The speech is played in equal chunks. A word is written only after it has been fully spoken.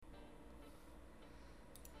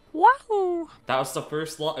Wahoo! That was the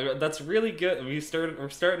first that's really good. We're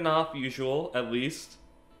starting off usual, at least.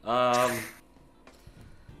 Um,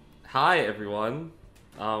 Hi everyone.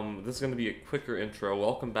 This is gonna be a quicker intro.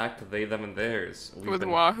 Welcome back to They, Them, and Theirs. We've With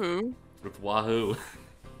been Wahoo. with Wahoo.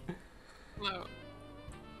 Hello.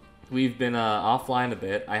 We've been offline a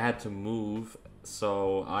bit. I had to move,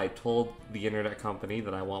 so I told the internet company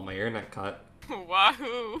that I want my internet cut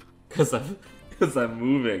Wahoo! because I'm because I'm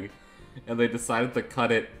moving, and they decided to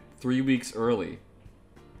cut it 3 weeks early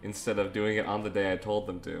instead of doing it on the day I told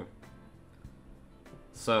them to.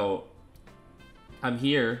 So I'm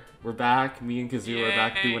here. We're back. Me and Kazoo are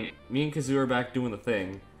back doing. Yay. Me and Kazoo are back doing the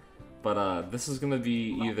thing. But this is gonna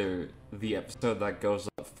be either the episode that goes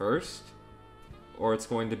up first, or it's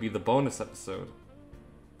going to be the bonus episode.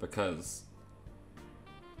 Because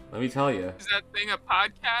let me tell you, Is that thing a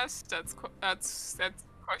podcast? That's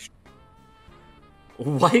a question.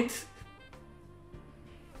 what?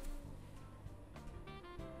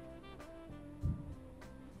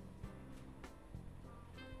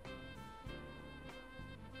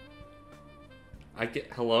 I get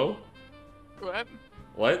hello? What?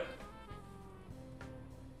 What?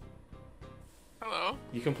 Hello?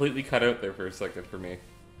 You completely cut out there for a second for me.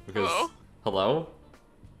 Because Hello?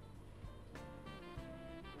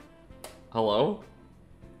 Hello?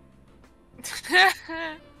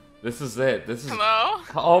 This is it. This is Hello?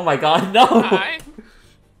 Oh my god, no! Hi?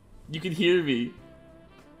 You can hear me.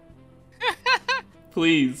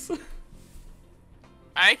 Please.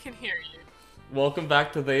 I can hear you. Welcome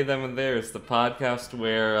back to They, Them, and Theirs, the podcast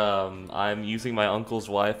where I'm using my uncle's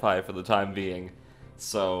Wi-Fi for the time being.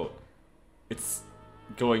 So, it's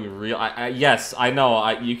going real. Yes, I know.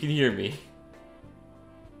 You can hear me.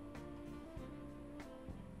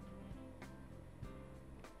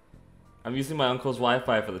 I'm using my uncle's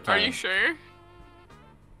Wi-Fi for the time. Are you sure?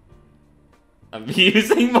 I'm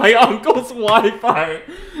using my uncle's Wi-Fi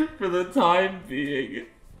for the time being.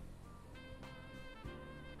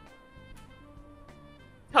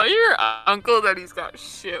 Tell your uncle that he's got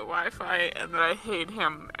shit Wi-Fi and that I hate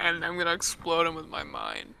him and I'm gonna explode him with my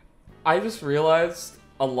mind. I just realized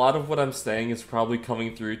a lot of what I'm saying is probably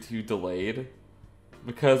coming through too delayed.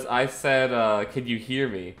 Because I said, can you hear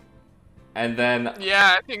me? And then,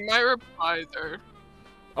 Yeah, I think my replies are...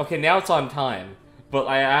 okay, now it's on time. But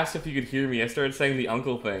I asked if you could hear me. I started saying the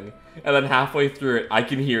uncle thing. And then halfway through it, I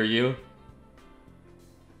can hear you.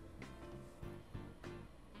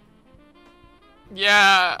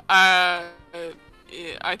 Yeah, I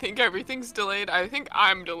think everything's delayed. I think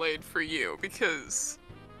I'm delayed for you because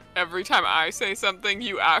every time I say something,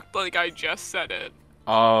 you act like I just said it.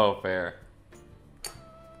 Oh, fair.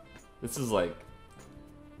 This is like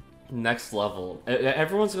next level.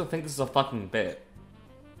 Everyone's gonna think this is a fucking bit.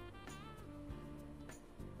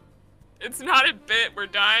 It's not a bit. We're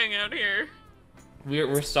dying out here.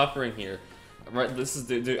 We're suffering here. Right, this is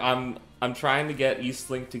dude, I'm trying to get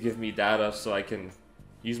Eastlink to give me data so I can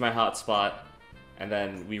use my hotspot, and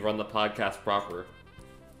then we run the podcast proper.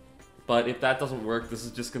 But if that doesn't work, this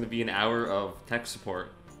is just going to be an hour of tech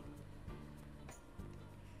support.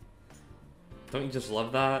 Don't you just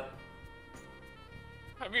love that?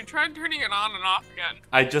 Have you tried turning it on and off again?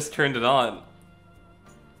 I just turned it on.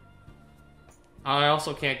 I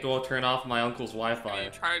also can't go turn off my uncle's Have Wi-Fi. you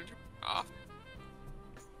tried to turn it off?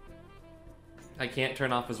 I can't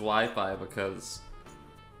turn off his Wi-Fi because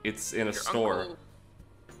it's in a Your store. uncle-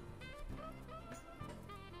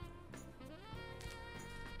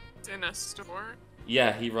 It's in a store?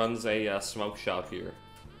 Yeah, he runs a smoke shop here.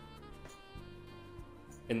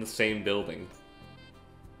 In the same building.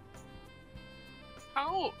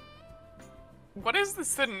 How? What is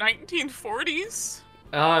this, the 1940s?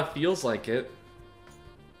 It feels like it.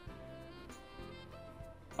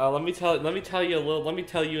 Let me tell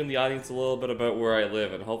you in the audience a little bit about where I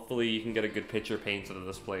live, and hopefully you can get a good picture painted of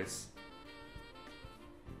this place.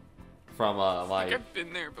 From I think I've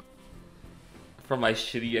been there before. from my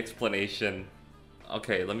shitty explanation.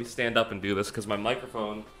 Okay, let me stand up and do this because my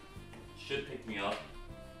microphone should pick me up.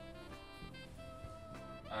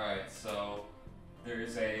 Alright, so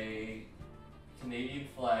there's a Canadian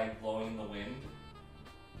flag blowing in the wind.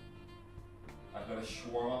 I've got a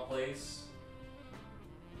shawarma place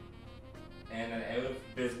and an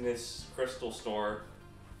out-of-business crystal store,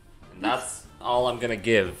 and that's all I'm gonna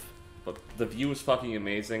give. But the view is fucking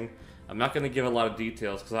amazing. I'm not gonna give a lot of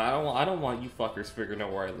details because I don't want you fuckers figuring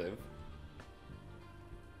out where I live.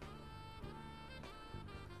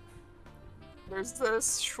 There's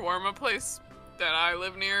this shawarma place that I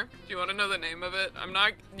live near. Do you want to know the name of it? I'm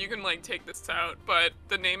not. You can like take this out, but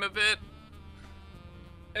the name of it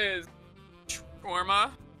is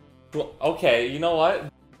shawarma. Well, okay, you know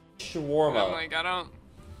what? shawarma I'm like, I don't.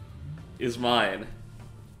 is mine.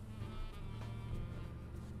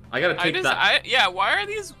 I gotta take that. Yeah. Why are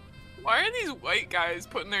these white guys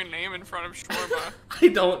putting their name in front of shawarma? I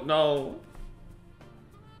don't know.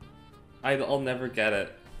 I'll never get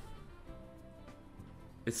it.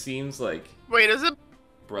 It seems like Wait, is it?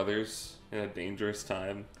 brothers in a dangerous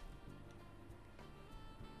time.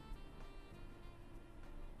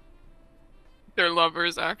 They're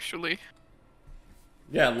lovers, actually.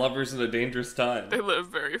 Yeah, lovers in a dangerous time. They live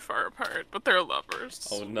very far apart, but they're lovers.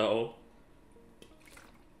 Oh no.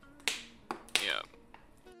 Yeah.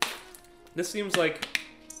 This seems like...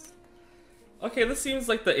 Okay, this seems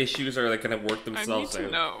like the issues are like gonna work themselves I need out.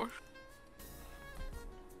 to know.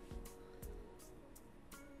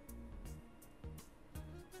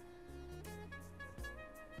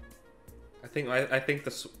 I think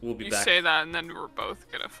this will be You back. say that and then we're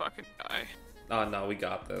both gonna fucking die. Oh no, we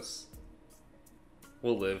got this.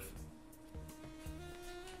 We'll live.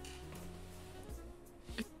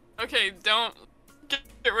 Okay, don't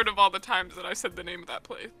get rid of all the times that I said the name of that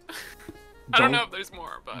place. I don't know if there's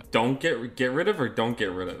more, but Don't get rid of or don't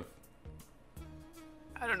get rid of?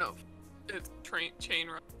 I don't know if it's chain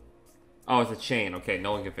run. Oh, it's a chain. Okay,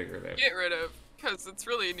 no one can figure it out. Get rid of, because it's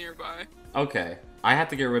really nearby. Okay, I have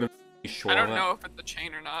to get rid of shawarma. I don't know if it's a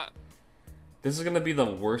chain or not. This is gonna be the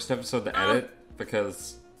worst episode to edit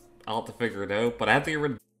because I'll have to figure it out. But I have to get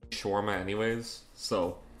rid of shawarma anyways.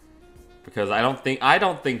 So because I don't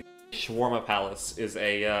think Shawarma Palace is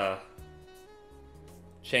a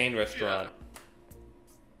chain restaurant. Yeah.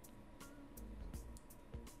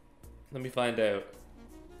 Let me find out.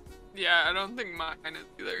 Yeah, I don't think mine is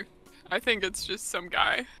either. I think it's just some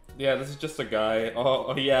guy. Yeah, this is just a guy.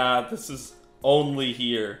 Oh yeah, this is only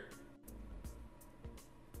here.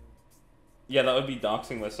 Yeah, that would be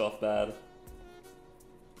doxing myself bad.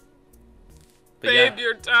 But Babe, yeah,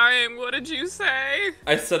 you're dying. What did you say?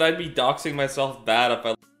 I said I'd be doxing myself bad if I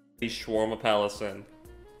let the Shawarma Palace in.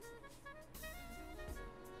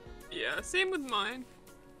 Yeah, same with mine.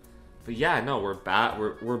 But yeah, no, we're back.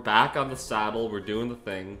 We're back on the saddle. We're doing the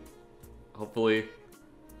thing. Hopefully,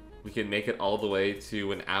 we can make it all the way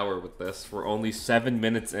to an hour with this. We're only 7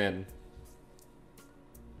 minutes in.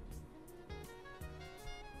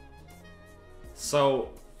 So,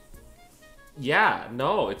 yeah,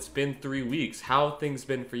 no, it's been 3 weeks. How have things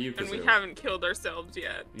been for you, Kazoo? And we haven't killed ourselves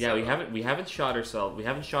yet. Yeah, so. we haven't shot ourselves. We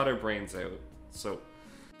haven't shot our brains out. So,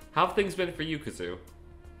 how have things been for you, Kazoo?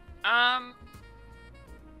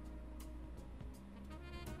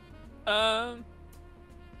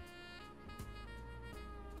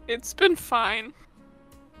 It's been fine.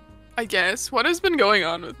 I guess. What has been going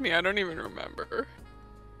on with me? I don't even remember.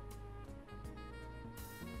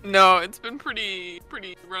 No, it's been pretty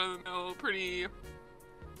run-of-the-mill, pretty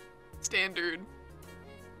standard.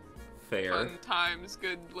 Fair. Fun times,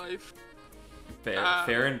 good life.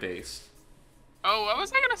 Fair and based. Oh, what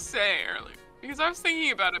was I gonna say earlier? Because I was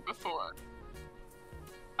thinking about it before.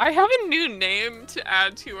 I have a new name to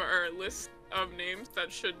add to our list of names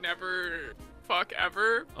that should never fuck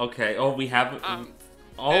ever. Okay. Oh, we have.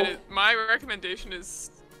 And my recommendation is.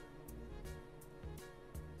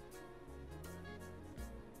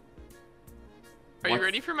 Are you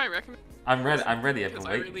ready for my recommendation? I'm ready. I'm ready. I've been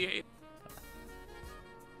Because I waiting. really hate.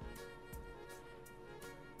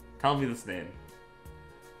 Tell me this name.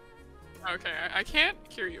 Okay, I can't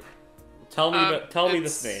hear you. Tell me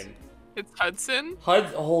this name. It's Hudson.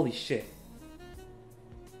 Holy shit.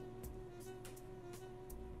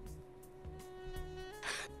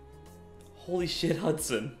 Holy shit,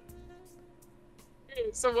 Hudson.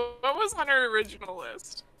 Okay, so what was on our original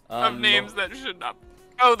list of names No. that should not?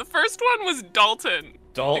 Oh, the first one was Dalton.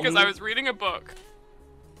 Dalton? Because I was reading a book,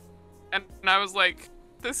 and I was like,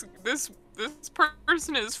 this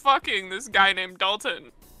person is fucking this guy named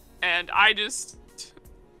Dalton, and I just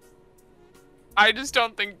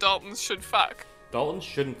don't think Daltons should fuck. Dalton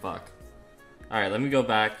shouldn't fuck. Alright, let me go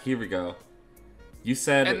back. Here we go. You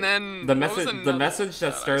said And then the what was message another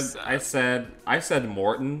that started I said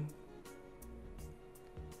Morton.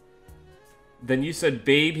 Then you said,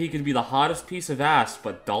 babe, he could be the hottest piece of ass,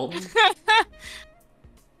 but Dalton?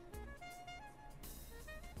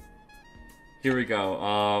 Here we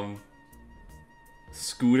go.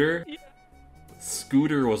 Scooter? Yeah.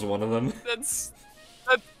 Scooter was one of them. That's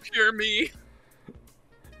pure me.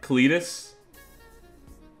 Cletus?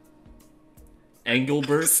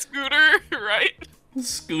 Engelbert? Scooter, right?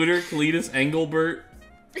 Scooter, Cletus, Engelbert?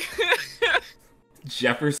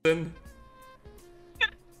 Jefferson?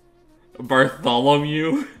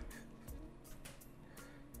 Bartholomew?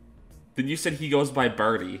 Then you said he goes by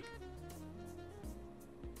Barty.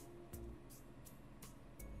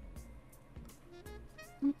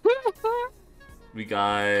 We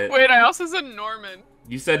got... Wait, I also said Norman.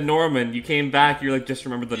 You said Norman. You came back. You're like, just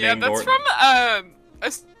remember the name Norton. Yeah,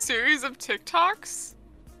 that's from a series of TikToks.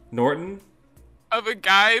 Norton? Of a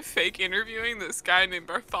guy fake interviewing this guy named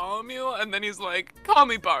Bartholomew, and then he's like, "Call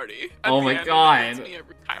me Barty." Oh my god! It's me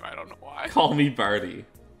every time. I don't know why. Call me Barty.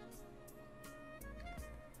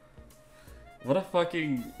 What a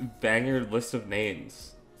fucking banger list of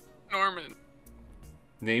names. Norman.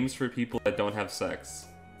 Names for people that don't have sex.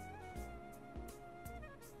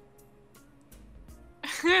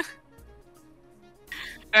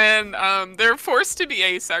 And they're forced to be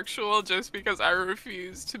asexual just because I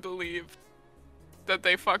refuse to believe that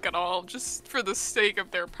they fuck at all, just for the sake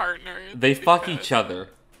of their partner. They fuck each other.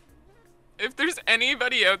 If there's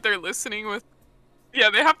anybody out there listening with...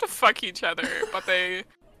 Yeah, they have to fuck each other, but they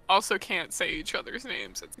also can't say each other's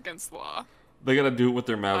names. It's against the law. They gotta do it with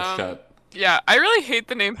their mouths shut. Yeah, I really hate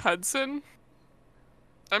the name Hudson.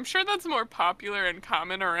 I'm sure that's more popular and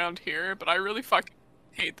common around here, but I really fucking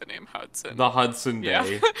hate the name Hudson. The Hudson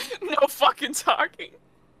Bay. Yeah. No fucking talking.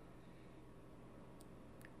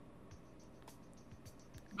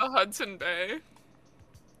 The Hudson Bay.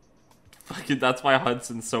 Fucking, that's why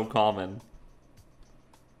Hudson's so common.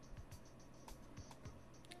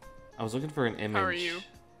 I was looking for an image. How are you?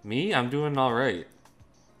 Me? I'm doing alright.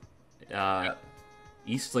 Yeah.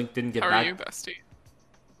 Eastlink didn't get back. How are you, bestie?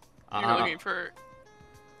 You're looking for...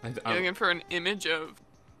 I'm looking for an image of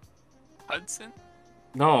Hudson?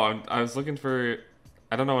 No, I was looking for...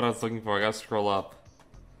 I don't know what I was looking for. I gotta scroll up.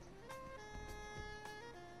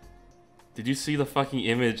 Did you see the fucking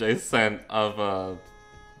image I sent of,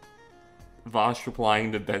 Vosh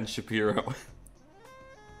replying to Ben Shapiro?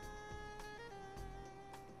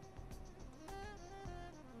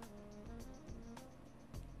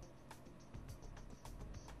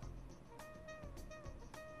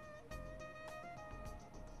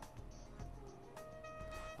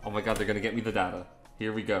 Oh my god, they're gonna get me the data.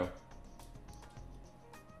 Here we go.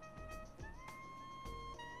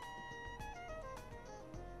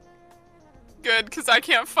 Good, because I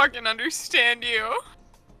can't fucking understand you.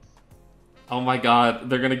 Oh my god,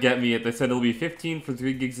 they're gonna get me. They said it'll be 15 for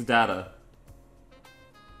 3 gigs of data.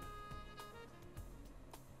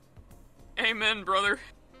 Amen, brother.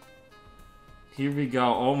 Here we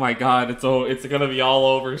go. Oh my god, it's gonna be all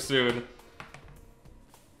over soon.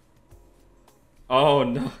 Oh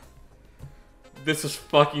no. This is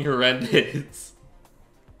fucking horrendous.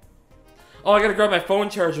 Oh, I gotta grab my phone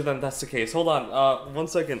charger then, if that's the case. Hold on, 1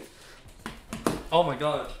 second. Oh my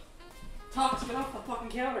god. Tox, get off the fucking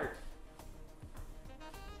counter.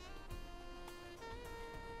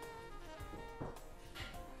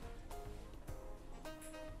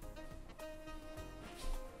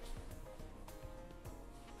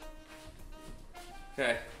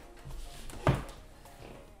 Okay.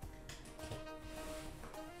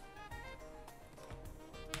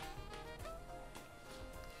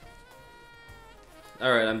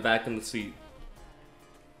 Alright, I'm back in the seat.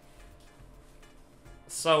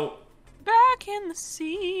 So... Back in the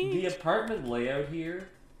seat. The apartment layout here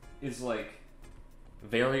is, like,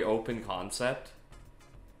 very open concept.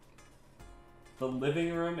 The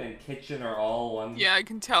living room and kitchen are all one... Yeah, I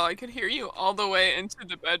can tell. I could hear you all the way into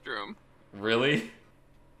the bedroom. Really?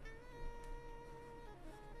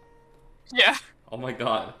 Yeah. Oh my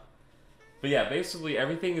god. But yeah, basically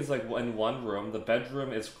everything is like in one room. The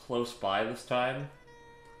bedroom is close by this time.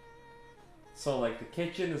 So like the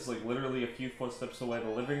kitchen is like literally a few footsteps away. The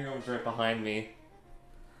living room is right behind me.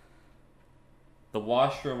 The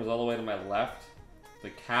washroom is all the way to my left. The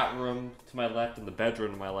cat room to my left and the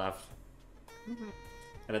bedroom to my left.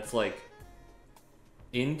 And it's like,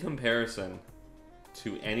 in comparison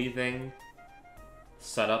to anything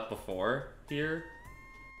set up before here,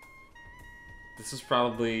 this is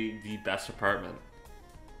probably the best apartment.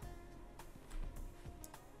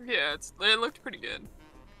 Yeah, it looked pretty good.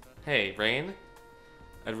 Hey, Rain,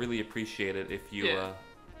 I'd really appreciate it if you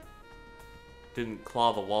didn't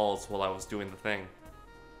claw the walls while I was doing the thing.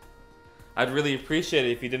 I'd really appreciate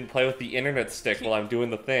it if you didn't play with the internet stick while I'm doing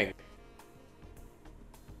the thing.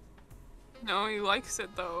 No, he likes it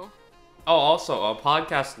though. Oh, also, a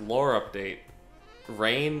podcast lore update.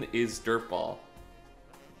 Rain is Dirtball.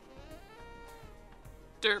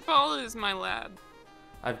 Dirtball is my lad.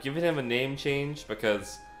 I've given him a name change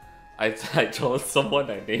because I told someone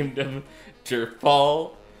I named him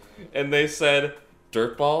Dirtball, and they said,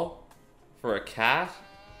 Dirtball? For a cat?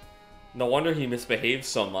 No wonder he misbehaves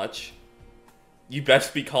so much. You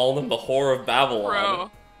best be calling him the Whore of Babylon.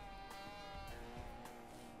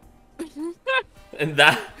 Bro. And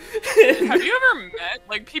that Have you ever met,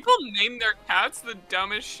 like, people name their cats the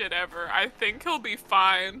dumbest shit ever. I think he'll be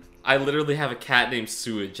fine. I literally have a cat named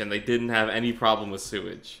Sewage, and they didn't have any problem with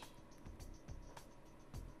sewage.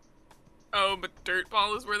 Oh, but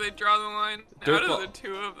Dirtball is where they draw the line? Out of Dirtball- the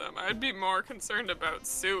two of them, I'd be more concerned about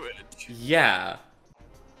sewage. Yeah.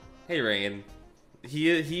 Hey, Rain. He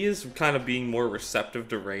is kind of being more receptive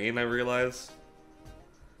to Rain, I realize.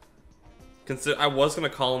 I was gonna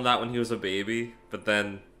call him that when he was a baby, but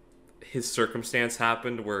then his circumstance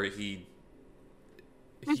happened where he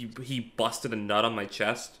busted a nut on my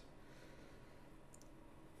chest.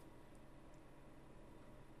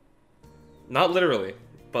 Not literally,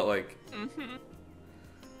 but like,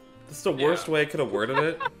 that's the worst way I could have worded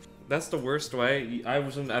it. That's the worst way.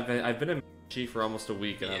 I've been in G for almost a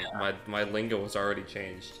week, and my lingo was already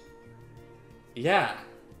changed. Yeah,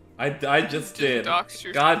 I just did.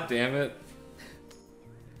 God damn it.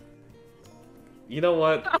 You know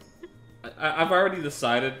what? I've already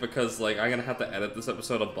decided, because like I'm gonna have to edit this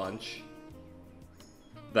episode a bunch,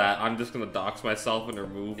 that I'm just gonna dox myself and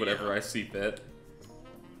remove whatever I see fit.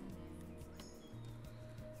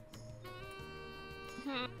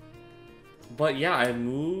 But yeah,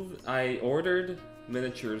 I ordered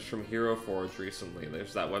miniatures from Hero Forge recently.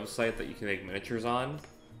 There's that website that you can make miniatures on,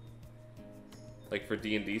 like for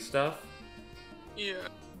D&D stuff. Yeah.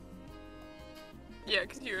 Yeah,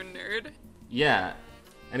 'cause you're a nerd. Yeah.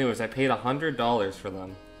 Anyways, I paid $100 for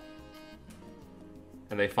them.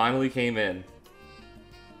 And they finally came in.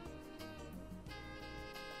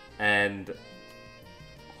 And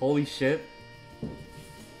holy shit,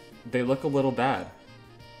 they look a little bad.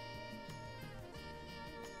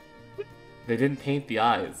 They didn't paint the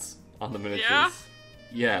eyes on the miniatures. Yeah?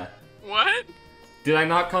 Yeah. What? Did I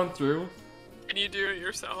not come through? Can you do it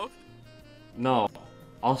yourself? No.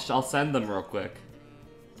 I'll send them real quick.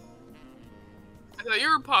 I thought you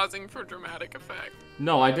were pausing for dramatic effect.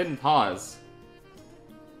 No, I didn't pause.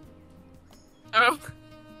 Oh.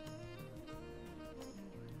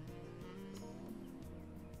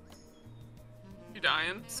 You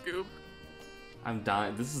dying, Scoob? I'm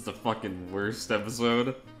dying. This is the fucking worst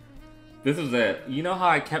episode. This is it. You know how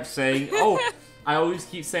I kept saying, oh, I always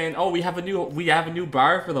keep saying, oh, we have a new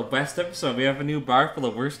bar for the best episode. We have a new bar for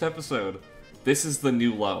the worst episode. This is the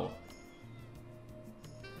new low.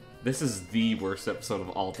 This is the worst episode of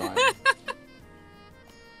all time. What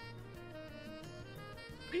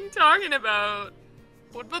are you talking about?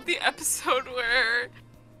 What about the episode where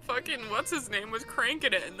fucking what's his name was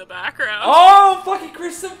cranking it in the background? Oh, fucking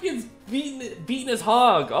Chris Simpkins beating his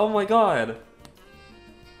hog. Oh my god.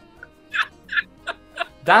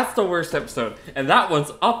 That's the worst episode, and that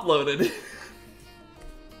one's uploaded.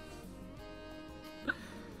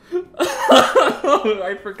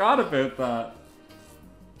 I forgot about that.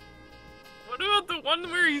 What about the one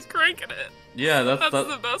where he's cranking it? Yeah, that's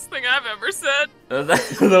the best thing I've ever said.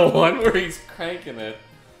 That's the one where he's cranking it.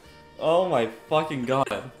 Oh my fucking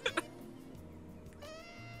god.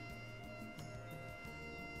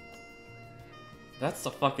 That's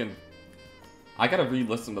the fucking... I gotta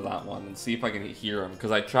re-listen to that one and see if I can hear him, because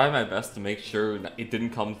I tried my best to make sure it didn't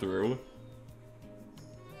come through.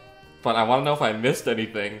 But I want to know if I missed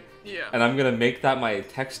anything. Yeah. And I'm gonna make that my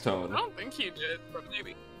text tone. I don't think you did, but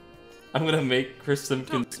maybe. I'm gonna make Chris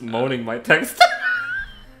Simpkins moaning my text.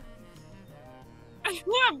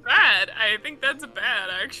 Yeah, bad. I think that's bad,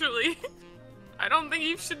 actually. I don't think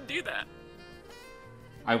you should do that.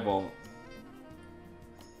 I won't.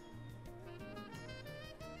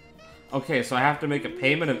 Okay, so I have to make a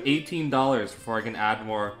payment of $18 before I can add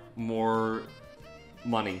more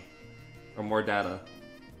money. Or more data.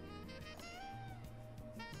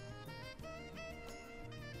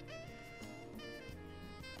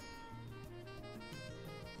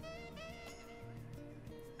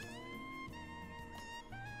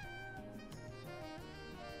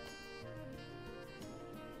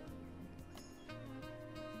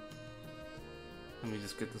 Let me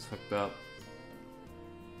just get this hooked up.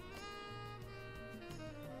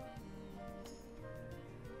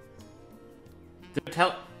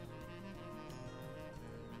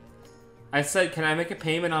 I said, can I make a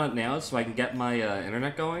payment on it now so I can get my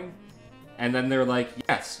internet going? And then they're like,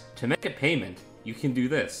 yes, to make a payment, you can do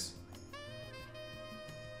this.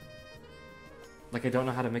 Like, I don't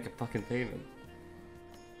know how to make a fucking payment.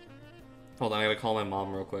 Hold on, I gotta call my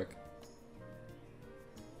mom real quick.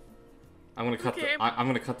 I'm gonna cut I'm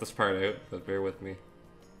gonna cut this part out, but bear with me.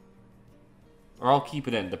 Or I'll keep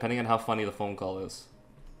it in, depending on how funny the phone call is.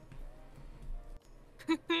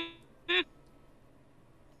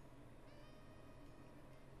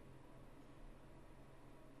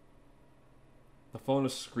 The phone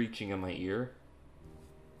is screeching in my ear.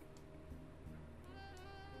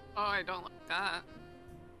 Oh, I don't like that.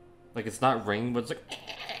 Like, it's not ringing, but it's like...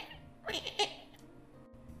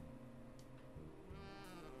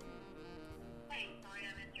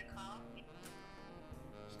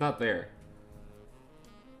 It's not there.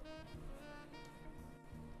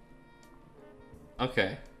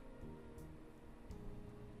 Okay.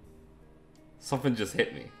 Something just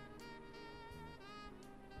hit me.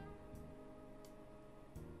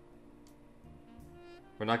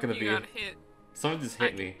 We're not gonna You be... got hit. Someone just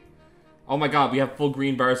hit me. Oh my god, we have full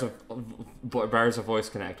green bars of voice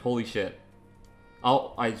connect. Holy shit.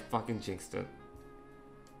 Oh, I fucking jinxed it.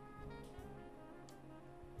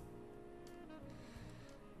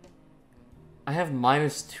 I have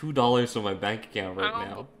minus $2 on my bank account right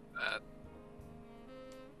now.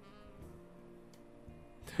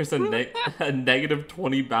 There's a negative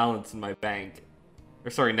 20 balance in my bank.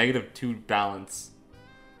 Or sorry, negative 2 balance.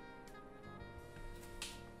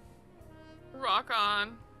 Rock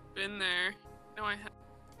on. Been there. No,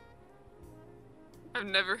 I've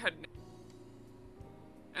never had...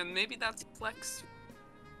 And maybe that's flex.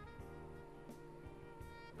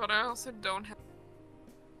 But I also don't have...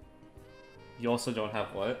 You also don't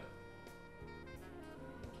have what?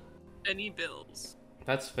 Any bills.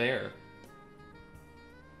 That's fair.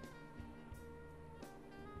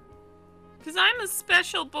 Because I'm a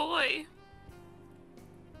special boy.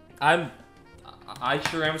 I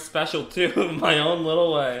sure am special too, in my own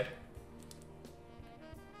little way.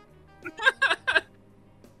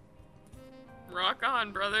 Rock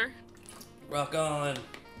on, brother. Rock on.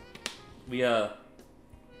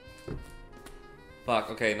 Fuck,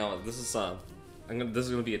 okay, no, this is, this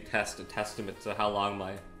is gonna be a testament to how long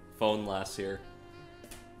my phone lasts here.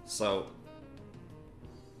 So...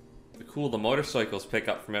 Cool, the motorcycles pick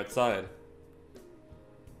up from outside.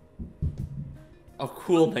 Oh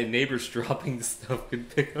cool, my neighbor's dropping stuff can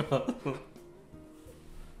pick up.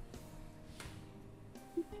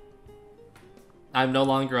 I'm no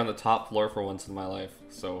longer on the top floor for once in my life,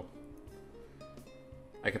 so...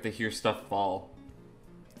 I get to hear stuff fall.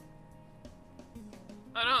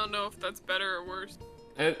 I don't know if that's better or worse.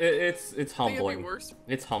 It's humbling. Worse.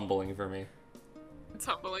 It's humbling for me. It's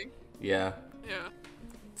humbling. Yeah. Yeah.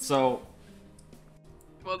 So...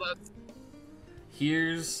 Well, that's...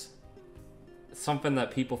 Here's... something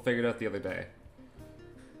that people figured out the other day.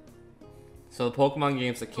 So the Pokemon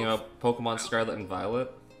games that came out, Pokemon Scarlet and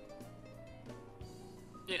Violet.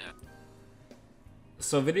 Yeah.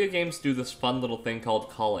 So video games do this fun little thing called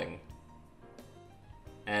culling.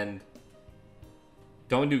 And...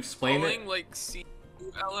 do you want me to explain Culling, it? like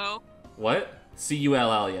C-U-L-L? What?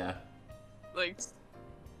 C-U-L-L, yeah. Like...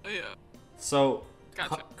 Yeah. So,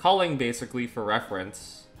 Gotcha. culling, basically, for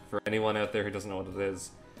reference, for anyone out there who doesn't know what it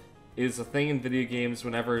is a thing in video games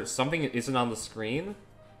whenever something isn't on the screen,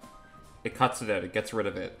 it cuts it out, it gets rid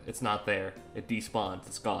of it. It's not there. It despawns,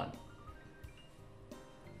 it's gone.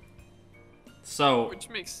 So... Which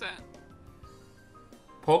makes sense.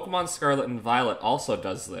 Pokemon Scarlet and Violet also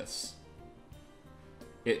does this.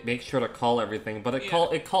 It makes sure to cull everything, but it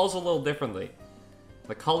culls a little differently.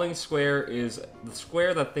 The culling square is... the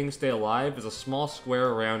square that things stay alive is a small square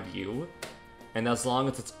around you, and as long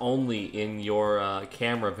as it's only in your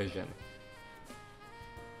camera vision.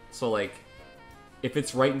 So, like, if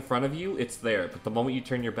it's right in front of you, it's there, but the moment you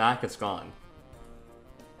turn your back, it's gone.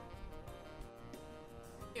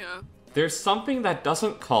 Yeah. There's something that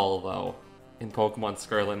doesn't cull, though, in Pokemon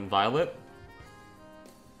Scarlet and Violet.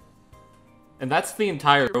 And that's the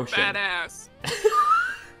entire ocean. Badass.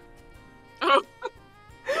 Oh.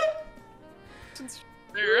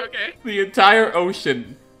 There, okay. The entire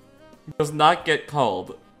ocean does not get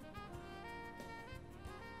culled.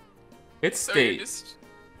 It So stays.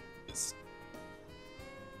 you're just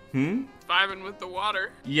Hmm? vibing with the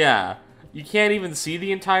water. Yeah. You can't even see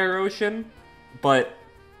the entire ocean, but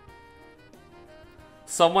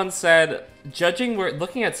someone said,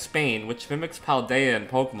 looking at Spain, which mimics Paldea in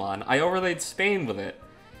Pokemon, I overlaid Spain with it.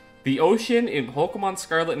 The ocean in Pokemon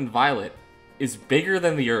Scarlet and Violet is bigger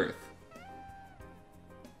than the Earth.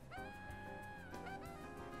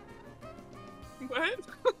 What?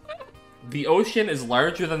 The ocean is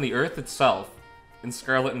larger than the Earth itself in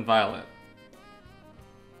Scarlet and Violet.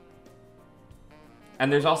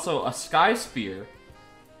 And there's also a sky sphere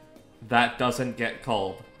that doesn't get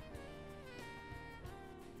culled.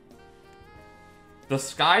 The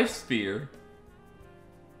sky sphere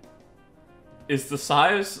is the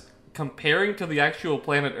size, comparing to the actual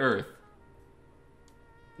planet Earth,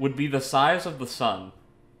 would be the size of the sun.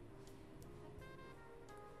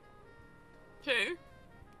 Okay.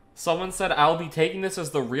 Someone said, I'll be taking this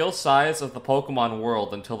as the real size of the Pokemon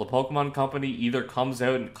world until the Pokemon Company either comes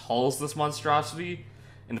out and culls this monstrosity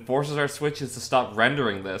and forces our switches to stop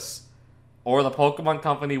rendering this, or the Pokemon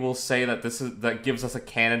Company will say that that gives us a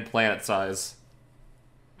cannon planet size.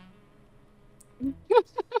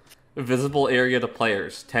 Visible area to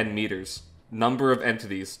players, 10 meters. Number of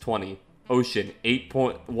entities, 20. Ocean,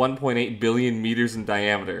 1.8 billion meters in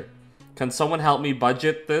diameter. Can someone help me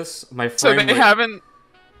budget this? My frame So they rate... haven't...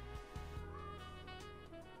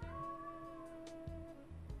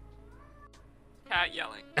 Cat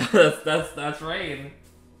yelling. that's Rain.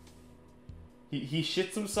 He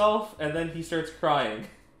shits himself, and then he starts crying.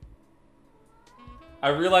 I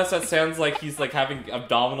realize that sounds like he's like having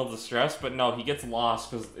abdominal distress, but no, he gets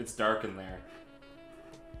lost because it's dark in there.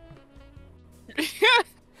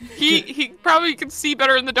 he probably can see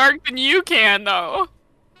better in the dark than you can, though.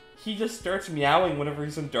 He just starts meowing whenever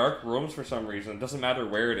he's in dark rooms for some reason. It doesn't matter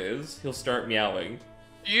where it is, he'll start meowing.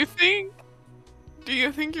 Do you think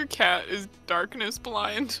your cat is darkness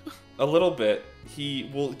blind? A little bit. He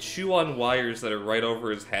will chew on wires that are right over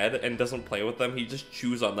his head and doesn't play with them. He just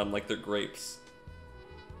chews on them like they're grapes.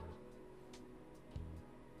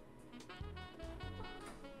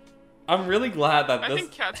 I'm really glad that I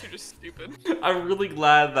think cats are just stupid. I'm really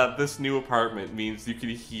glad that this new apartment means you can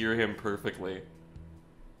hear him perfectly.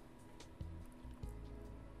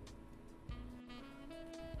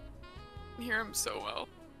 I hear him so well.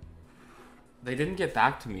 They didn't get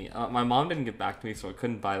back to me. My mom didn't get back to me, so I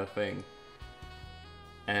couldn't buy the thing.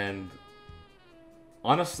 And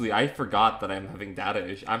honestly, I forgot that I'm having data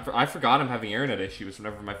issues. I forgot I'm having internet issues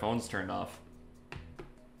whenever my phone's turned off.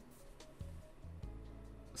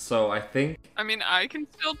 So I think... I mean, I can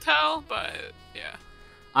still tell, but yeah.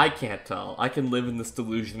 I can't tell. I can live in this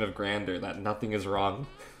delusion of grandeur that nothing is wrong.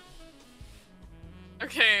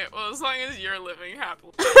 Okay, well, as long as you're living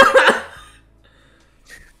happily.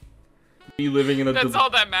 Me living in a... That's all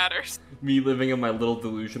that matters. Me living in my little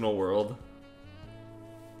delusional world.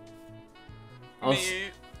 Me?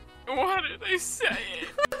 What are they saying?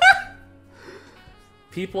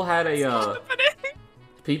 People had a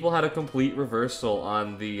people had a complete reversal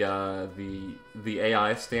on the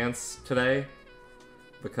AI stance today,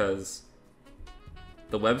 because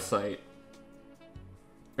the website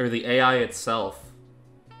or the AI itself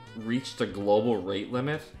reached a global rate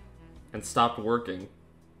limit and stopped working.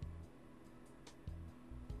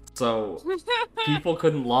 So people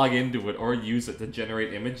couldn't log into it or use it to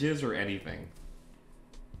generate images or anything.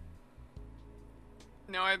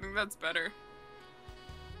 No, I think that's better.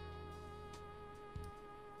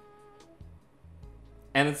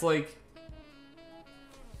 And it's like,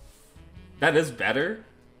 that is better,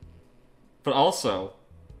 but also,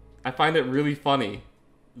 I find it really funny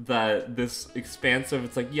that this expansive,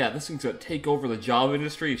 it's like, yeah, this thing's gonna take over the job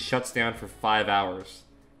industry, it shuts down for 5 hours.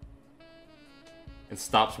 And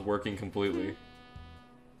stops working completely.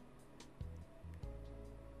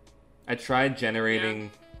 I tried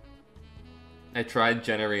generating an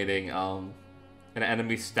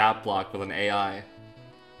enemy stat block with an AI.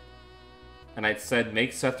 And I said,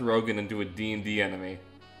 make Seth Rogen into a D&D enemy.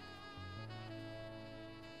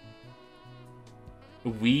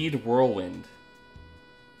 Weed Whirlwind.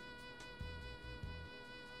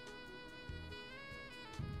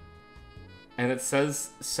 And it says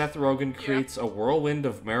Seth Rogen creates a whirlwind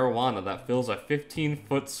of marijuana that fills a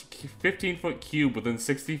 15-foot cube within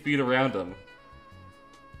 60 feet around him.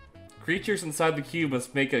 Creatures inside the cube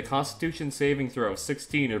must make a Constitution saving throw of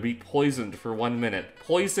 16 or be poisoned for 1 minute.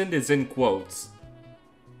 Poisoned is in quotes.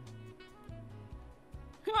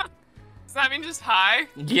 Does that mean just high?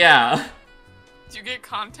 Yeah. Do you get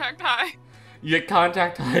contact high? You get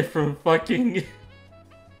contact high from fucking...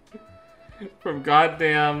 from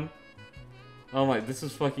goddamn... Oh my, this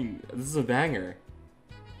is a banger.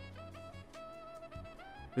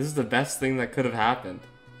 This is the best thing that could have happened.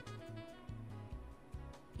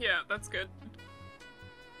 Yeah, that's good.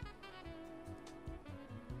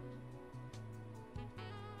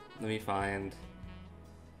 Let me find...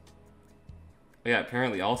 Oh yeah,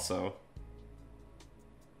 apparently also...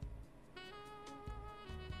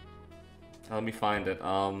 Let me find it.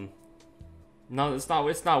 No, it's not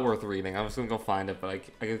worth reading. I was gonna go find it, but I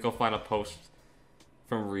could go find a post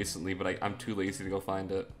from recently, but I'm too lazy to go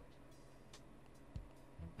find it.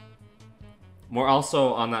 More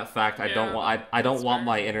also on that fact, I don't want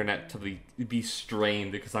my internet to be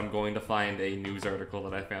strained because I'm going to find a news article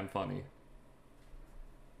that I found funny.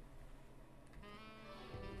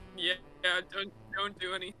 Yeah, don't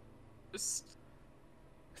do any. Just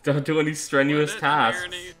don't do any strenuous tasks.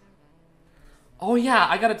 Marinate. Oh yeah,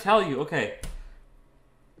 I gotta tell you. Okay,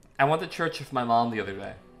 I went to church with my mom the other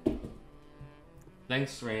day.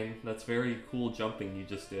 Thanks, Rain. That's very cool jumping you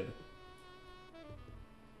just did.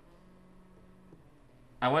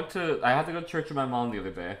 I had to go to church with my mom the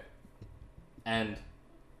other day. And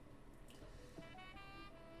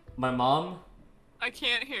my mom... I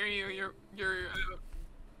can't hear you. You're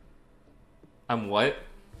I'm what?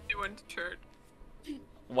 you went to church.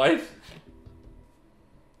 What?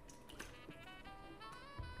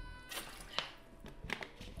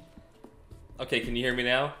 Okay, can you hear me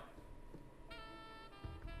now?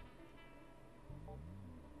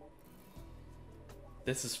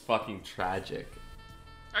 This is fucking tragic.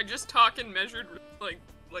 I just talk and measured like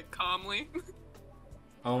calmly.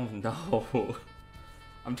 Oh no.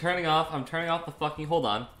 I'm turning off the fucking, hold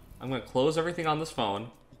on. I'm gonna close everything on this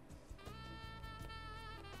phone.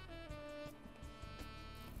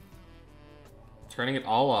 Turning it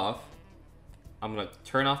all off. I'm gonna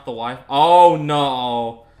turn off the Wi-Fi. Oh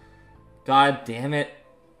no! God damn it.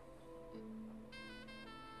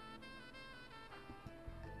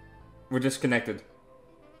 We're disconnected.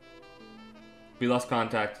 We lost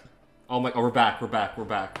contact. Oh my, oh, we're back.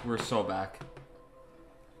 We're so back.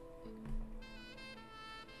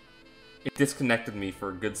 It disconnected me for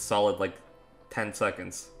a good solid, like, 10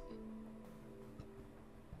 seconds.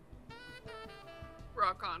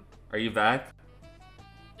 Rock on. Are you back?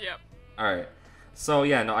 Yep. Alright. So,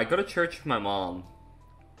 yeah, no, I go to church with my mom.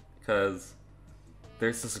 Because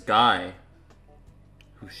there's this guy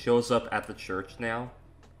who shows up at the church now.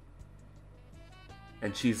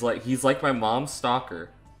 And he's like my mom's stalker.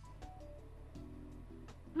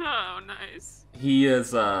 Oh, nice. He is,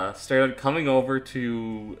 started coming over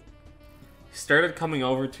to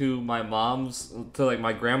my mom's, to like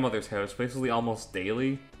my grandmother's house, basically almost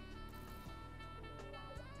daily.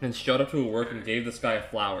 And showed up to work and gave this guy a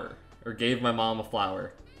flower. Or gave my mom a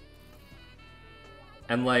flower.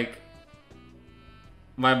 And like,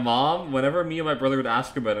 my mom, whenever me and my brother would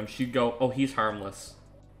ask about him, she'd go, oh, he's harmless.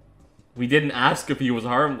 We didn't ask if he was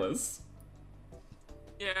harmless.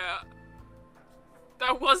 Yeah.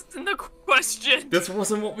 That wasn't the question. This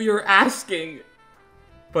wasn't what we were asking.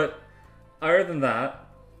 But, other than that,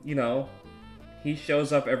 you know, he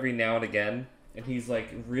shows up every now and again, and he's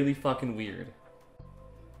like really fucking weird.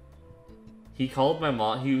 He called my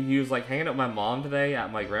mom, he was like hanging out with my mom today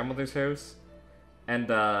at my grandmother's house, and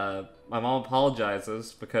my mom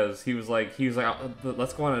apologizes because he was like, oh,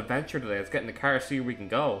 let's go on an adventure today, let's get in the car, see where we can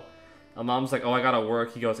go. My mom's like, oh, I gotta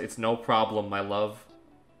work. He goes, it's no problem, my love.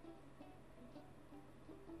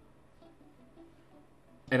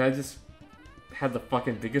 And I just had the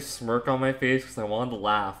fucking biggest smirk on my face because I wanted to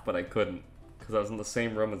laugh, but I couldn't. Because I was in the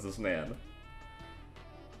same room as this man.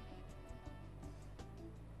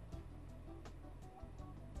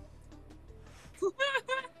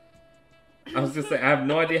 I was just saying, I have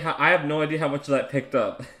no idea how much of that picked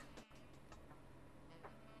up.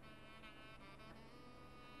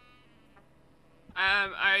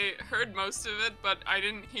 I heard most of it, but I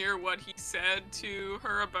didn't hear what he said to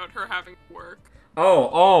her about her having work.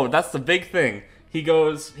 Oh, that's the big thing. He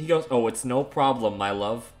goes, oh, it's no problem, my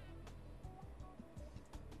love.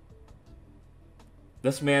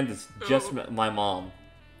 This man has just met my mom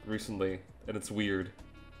recently, and it's weird.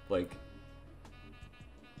 Like,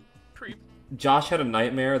 Creep. Josh had a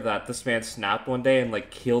nightmare that this man snapped one day and,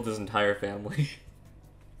 like, killed his entire family.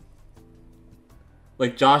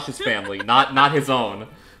 Like, Josh's family, not his own.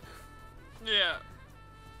 Yeah.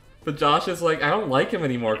 But Josh is like, I don't like him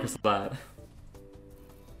anymore because of that.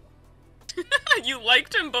 You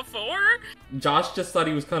liked him before? Josh just thought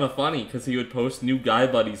he was kind of funny because he would post new guy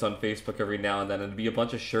buddies on Facebook every now and then, and it'd be a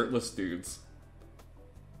bunch of shirtless dudes.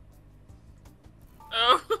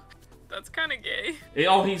 Oh, that's kind of gay.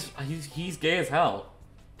 He's gay as hell.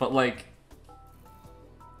 But like,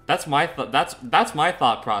 that's my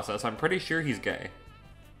thought process. I'm pretty sure he's gay.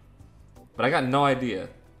 But I got no idea.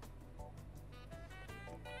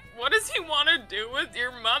 What does he want to do with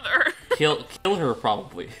your mother? Kill her,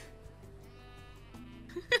 probably.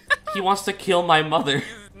 He wants to kill my mother.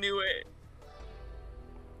 He's new age.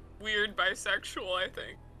 Weird bisexual, I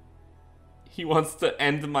think. He wants to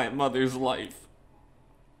end my mother's life.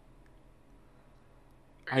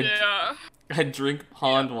 Yeah. I drink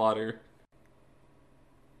pond water.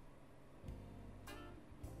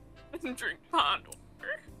 Drink pond water.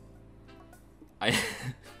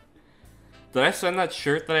 Did I send that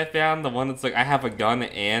shirt that I found? The one that's like, I have a gun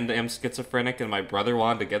and am schizophrenic, and my brother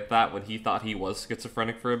wanted to get that when he thought he was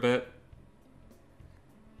schizophrenic for a bit?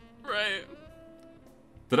 Right.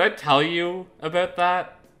 Did I tell you about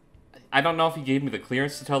that? I don't know if he gave me the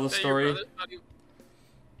clearance to tell the story.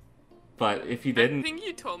 But if he didn't... I think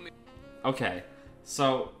you told me. Okay.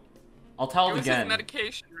 So, I'll tell it again. It was his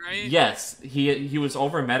medication, right? Yes. He was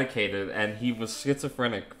over-medicated, and he was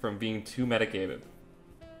schizophrenic from being too medicated.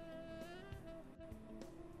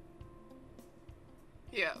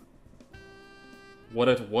 Yeah. What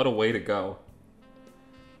a way to go.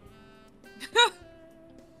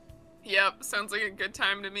 Yep, sounds like a good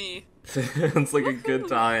time to me. It's like a good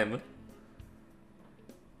time.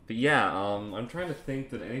 But yeah, I'm trying to think,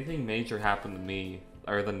 did anything major happen to me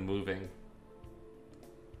other than moving?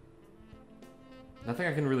 Nothing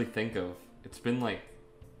I can really think of. It's been like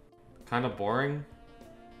kind of boring.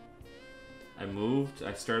 I moved,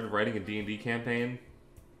 I started writing a D&D campaign.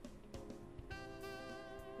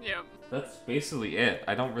 Yep. That's basically it.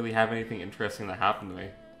 I don't really have anything interesting that happened to me.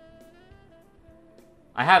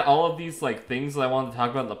 I had all of these like things that I wanted to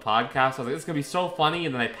talk about in the podcast. I was like, it's gonna be so funny,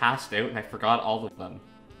 and then I passed out and I forgot all of them.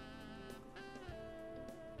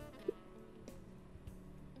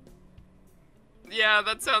 Yeah,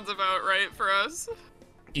 that sounds about right for us.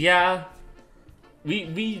 Yeah,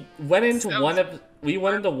 we went into Sounds-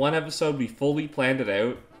 one episode. We fully planned it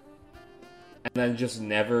out, and then just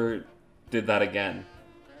never did that again.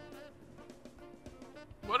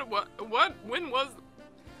 What? When was?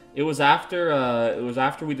 It was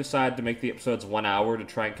after we decided to make the episodes 1 hour to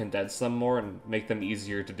try and condense them more and make them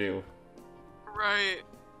easier to do. Right.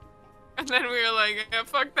 And then we were like, yeah,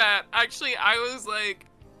 fuck that. Actually, I was like,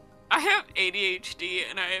 I have ADHD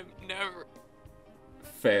and I have never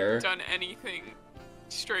Fair. done anything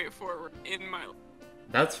straightforward in my life.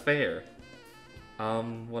 That's fair.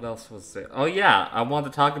 What else was there? Oh yeah, I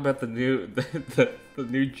wanted to talk about the new the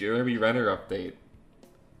new Jeremy Renner update.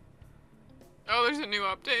 Oh, there's a new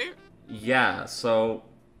update? Yeah, so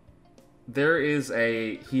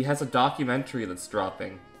he has a documentary that's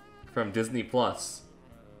dropping from Disney Plus.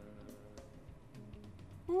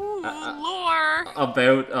 Ooh, lore!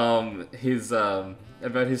 About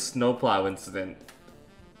his snowplow incident.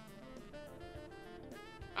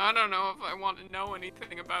 I don't know if I want to know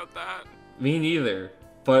anything about that. Me neither.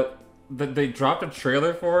 But they dropped a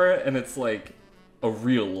trailer for it, and it's like a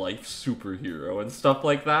real life superhero and stuff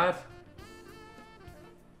like that.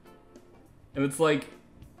 And it's like,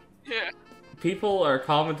 Yeah. people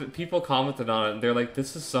commented on it, and they're like,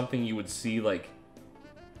 this is something you would see like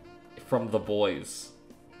from The Boys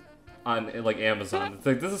on like Amazon. It's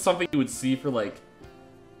like, this is something you would see for like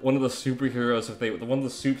one of the superheroes one of the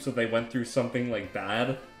soups if they went through something like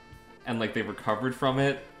bad and like they recovered from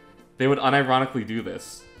it, they would unironically do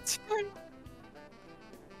this.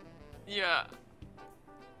 Yeah.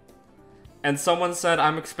 And someone said,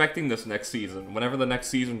 I'm expecting this next season, whenever the next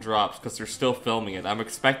season drops, because they're still filming it. I'm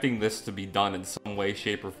expecting this to be done in some way,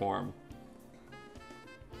 shape, or form.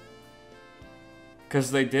 Because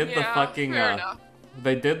they did the fucking,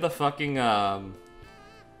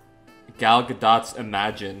 Gal Gadot's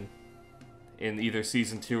Imagine in either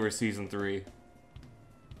season 2 or season 3.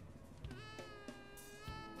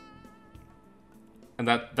 And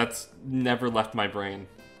that's never left my brain.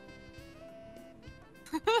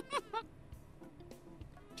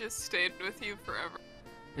 Just stayed with you forever.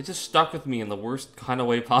 It just stuck with me in the worst kind of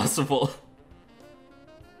way possible.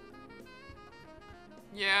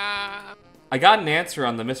 Yeah. I got an answer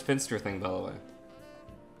on the Miss Finster thing, by the way.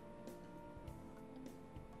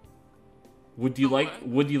 Would you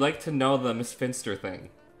like to know the Miss Finster thing?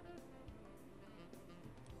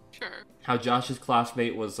 Sure. How Josh's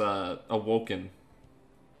classmate was awoken.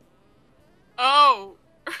 Oh!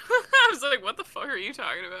 I was like, what the fuck are you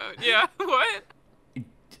talking about? Yeah, what?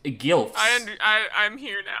 Gilfs. I'm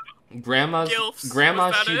here now. Grandma's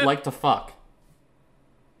Gilfs, she'd it? like to fuck.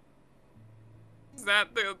 Is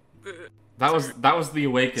that the That was the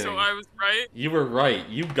awakening. So I was right? You were right.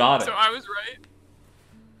 You got it. So I was right?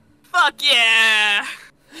 Fuck yeah!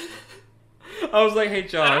 I was like, hey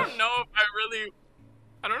Josh. I don't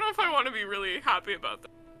know if I want to be really happy about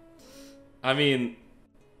that. I mean,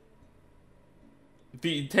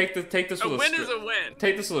 take this A with win is a win.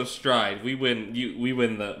 Take this with a stride. We win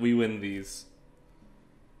these.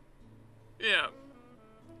 Yeah.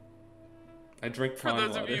 I drink For pine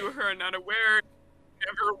those water. of you who are not aware,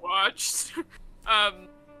 never watched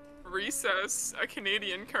Recess, a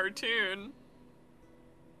Canadian cartoon.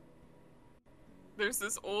 There's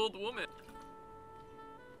this old woman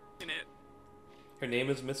in it. Her name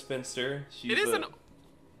is Miss Finster. It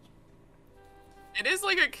is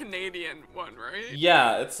like a Canadian one, right?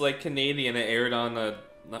 Yeah, it's like Canadian. It aired on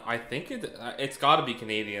I think it's got to be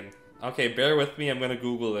Canadian. Okay, bear with me. I'm gonna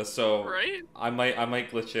Google this. So Right? I might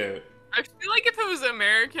glitch out. I feel like if it was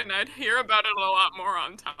American, I'd hear about it a lot more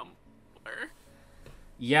on Tumblr.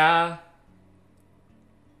 Yeah.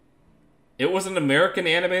 It was an American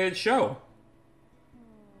animated show.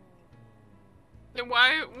 Then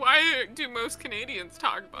why do most Canadians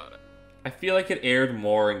talk about it? I feel like it aired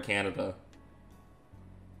more in Canada.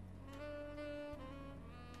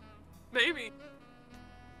 Maybe.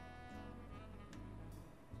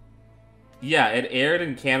 Yeah, it aired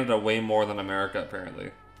in Canada way more than America, apparently.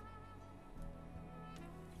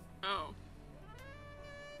 Oh.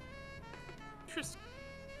 Interesting.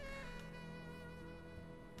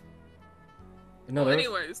 No, Well, there was...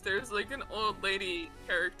 anyways, there's like an old lady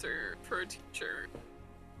character for a teacher.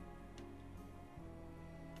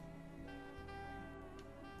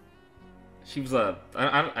 She was a...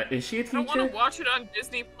 is she a teacher? I want to watch it on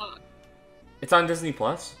Disney Plus. It's on Disney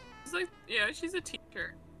Plus? She's like, yeah, she's a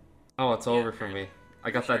teacher. Oh, it's over for me.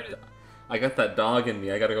 I got that dog in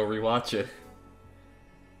me. I gotta go rewatch it.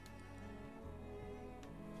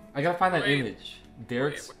 I gotta find that image.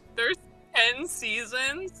 Derek's... Wait, there's 10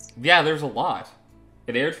 seasons? Yeah, there's a lot.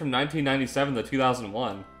 It aired from 1997 to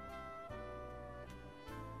 2001.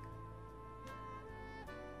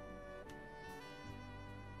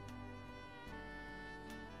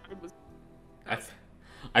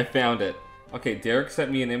 I found it. Okay, Derek sent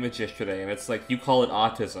me an image yesterday, and it's like, you call it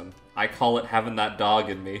autism. I call it having that dog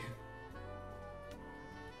in me.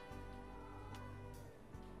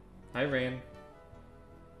 Hi, Rain.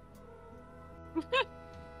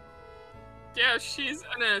 Yeah, she's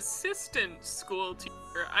an assistant school teacher.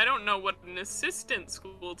 I don't know what an assistant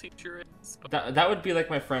school teacher is. But... That would be like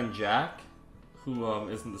my friend Jack, who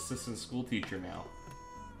is an assistant school teacher now.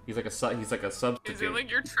 He's like a substitute. Is it like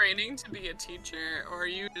you're training to be a teacher, or are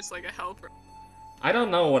you just like a helper? I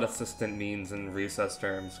don't know what assistant means in recess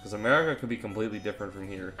terms, because America could be completely different from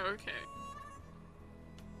here. Okay.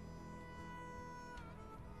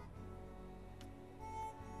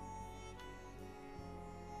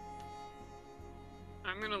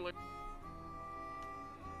 I'm gonna look.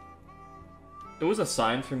 It was a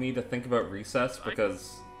sign for me to think about recess,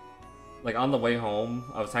 because, like, on the way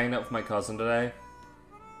home, I was hanging out with my cousin today,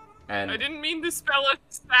 and... I didn't mean to spell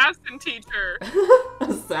assassin teacher!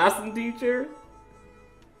 Assassin teacher?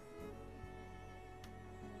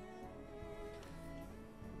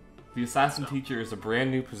 The assassin teacher is a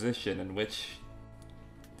brand new position in which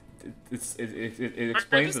it explains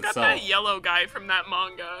I just itself. got that yellow guy from that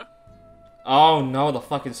manga. Oh no, the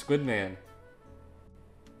fucking Squid Man.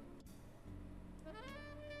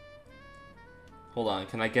 Hold on,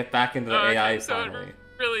 can I get back into the AI so finally? it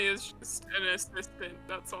really is just an assistant,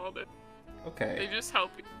 that's all that. Okay. They just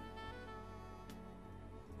help you.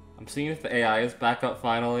 I'm seeing if the AI is back up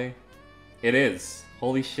finally. It is.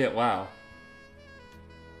 Holy shit, wow.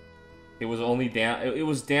 It was only down. It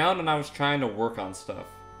was down and I was trying to work on stuff.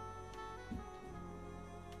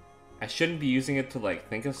 I shouldn't be using it to, like,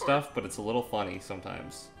 think of stuff, but it's a little funny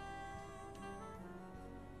sometimes.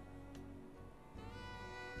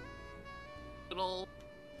 Little...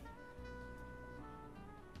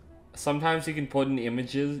 Sometimes you can put in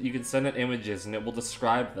images, you can send it images and it will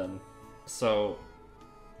describe them. So,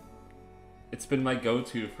 it's been my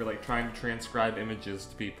go-to for, like, trying to transcribe images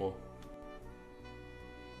to people.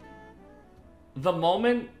 The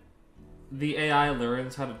moment the AI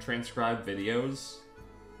learns how to transcribe videos,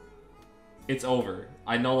 it's over.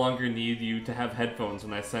 I no longer need you to have headphones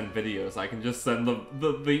when I send videos. I can just send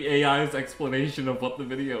the AI's explanation of what the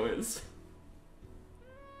video is.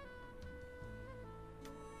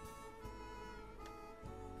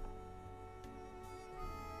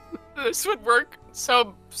 This would work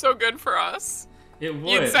so good for us. It would.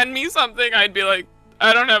 You'd send me something, I'd be like,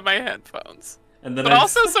 I don't have my headphones. And then but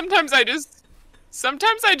also sometimes I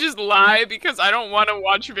just lie because I don't want to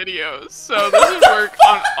watch videos. So this would work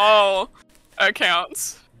on all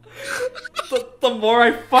accounts. the more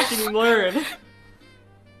I fucking learn.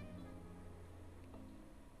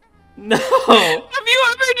 No. Have you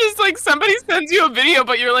ever just, like, somebody sends you a video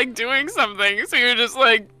but you're, like, doing something, so you're just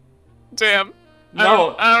like, damn.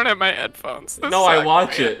 No. I don't have my headphones. This no, sucks, I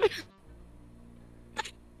watch man.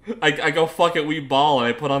 it. I go, fuck it, we ball, and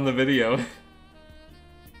I put on the video.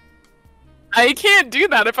 I can't do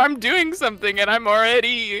that if I'm doing something and I'm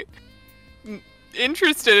already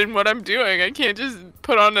interested in what I'm doing. I can't just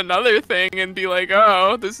put on another thing and be like,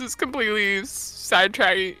 oh, this is completely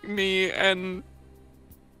sidetracking me and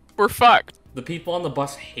we're fucked. The people on the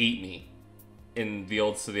bus hate me in the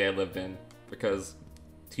old city I lived in because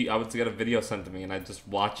I would get a video sent to me and I'd just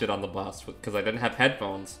watch it on the bus because I didn't have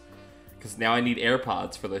headphones because now I need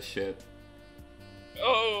AirPods for this shit.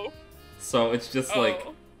 Oh. So it's just like...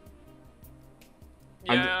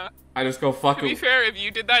 Yeah. I just go, fuck it. To be fair, if you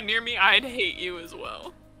did that near me, I'd hate you as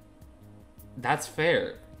well. That's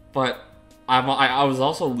fair. But I was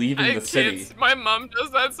also leaving the city. My mom does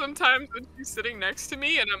that sometimes when she's sitting next to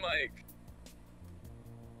me, and I'm like...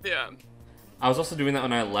 Yeah. I was also doing that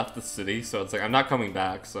when I left the city, so it's like, I'm not coming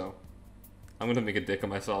back, so... I'm gonna make a dick of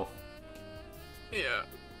myself. Yeah.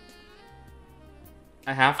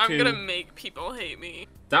 I have to. I'm gonna make people hate me.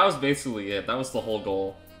 That was basically it. That was the whole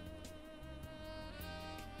goal.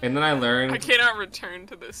 And then I learned. I cannot return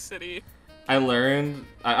to this city. I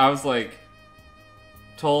was like,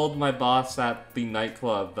 told my boss at the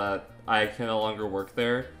nightclub that I can no longer work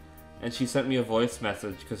there, and she sent me a voice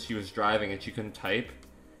message because she was driving and she couldn't type,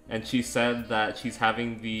 and she said that she's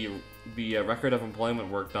having the record of employment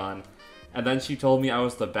worked on, and then she told me I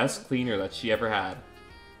was the best cleaner that she ever had.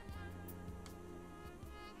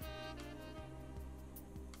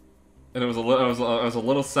 And it was a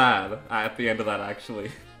little sad at the end of that,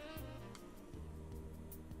 actually.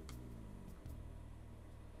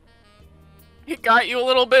 It got you a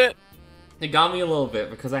little bit. It got me a little bit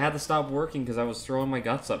because I had to stop working because I was throwing my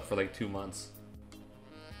guts up for like 2 months.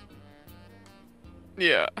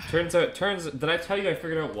 Yeah. Did I tell you I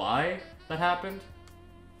figured out why that happened?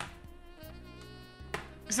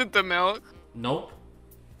 Is it the milk? Nope.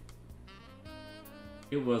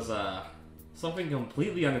 It was something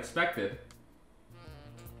completely unexpected.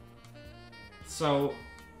 So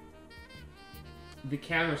the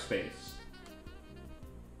counter space.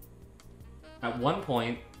 At one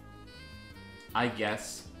point, I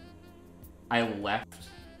guess, I left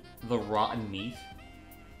the rotten meat,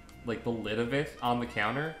 like the lid of it, on the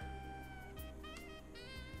counter,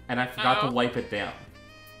 and I forgot to wipe it down.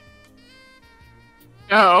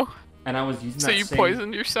 Oh. And I was using that So you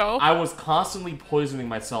poisoned yourself? I was constantly poisoning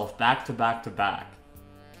myself back to back to back.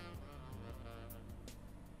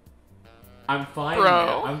 I'm fine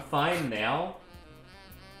now. I'm fine now.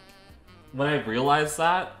 When I realized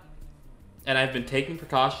that, and I've been taking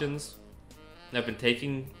precautions, and I've been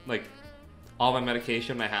taking, like, all my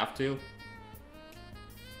medication I have to,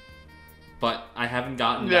 but I haven't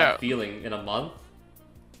gotten that feeling in a month,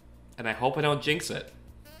 and I hope I don't jinx it.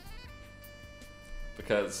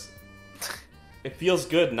 Because it feels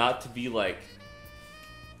good not to be, like,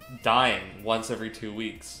 dying once every 2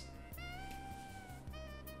 weeks.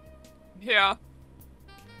 Yeah.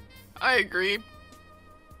 I agree.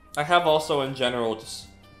 I have also, in general, just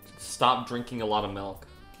stopped drinking a lot of milk.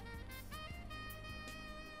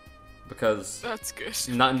 Because that's good. It's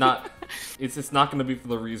not gonna be for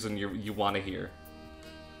the reason you want to hear.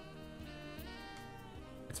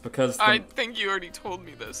 It's because I think you already told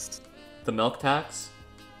me this. The milk tax?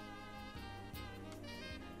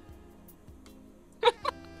 I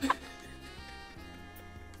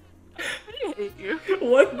hate you.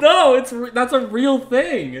 What? No, that's a real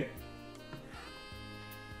thing.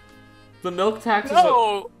 The milk tax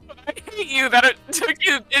No, I hate you that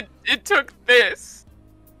it took this.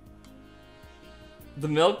 The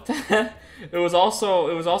milk tax. It was also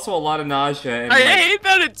a lot of nausea. And I hate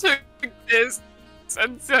that it took this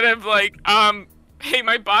instead of like hey,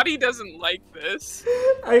 my body doesn't like this.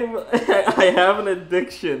 I have an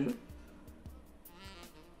addiction.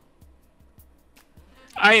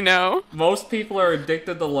 I know. Most people are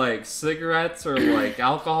addicted to like cigarettes or like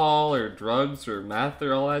alcohol or drugs or meth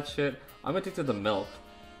or all that shit. I'm addicted to milk.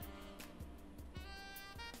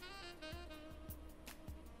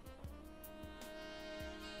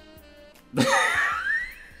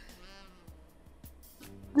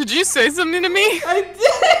 Did you say something to me? I did.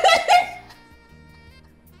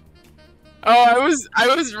 Oh,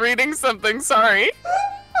 I was reading something. Sorry.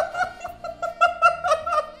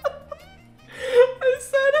 I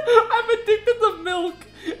said I'm addicted to milk,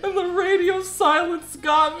 and the radio silence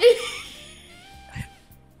got me.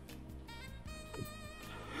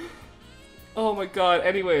 Oh my god.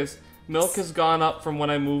 Anyways, milk has gone up from when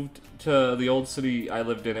I moved to the old city I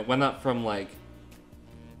lived in. It went up from like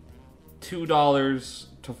 $2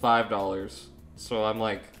 to $5. So I'm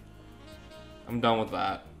like, I'm done with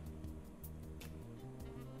that.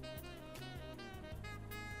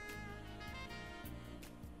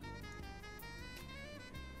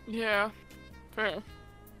 Yeah, fair.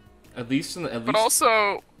 At least. But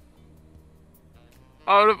also,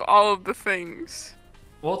 out of all of the things.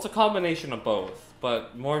 Well, it's a combination of both,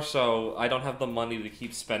 but more so, I don't have the money to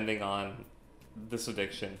keep spending on this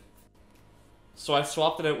addiction. So I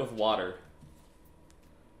swapped it out with water.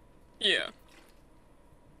 Yeah.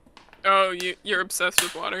 Oh, you're obsessed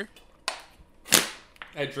with water.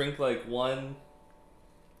 I drink like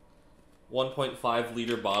 1.5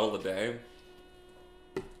 liter bottle a day.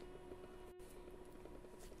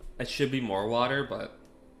 It should be more water, but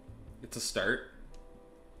it's a start.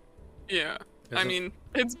 Yeah. I mean,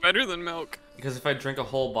 it's better than milk. Because if I drink a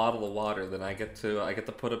whole bottle of water, then I get to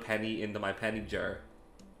put a penny into my penny jar.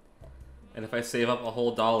 And if I save up a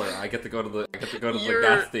whole $1, I get to go to the the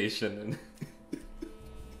gas station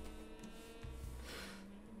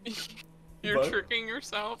and You're tricking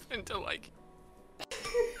yourself into like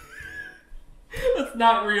That's That's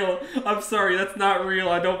not real. I'm sorry, that's not real.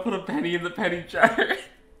 I don't put a penny in the penny jar.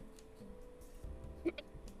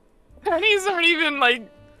 Pennies aren't even, like,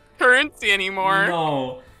 currency anymore.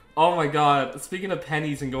 No. Oh my god. Speaking of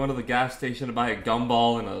pennies and going to the gas station to buy a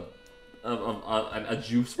gumball and a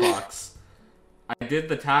juice box, I did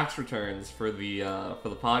the tax returns for the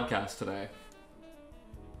podcast today.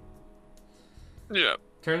 Yeah.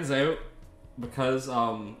 Turns out, because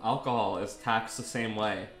alcohol is taxed the same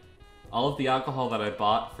way, all of the alcohol that I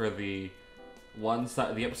bought for the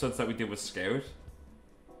episodes that we did with Scout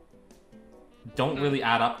don't really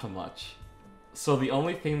add up to much. So the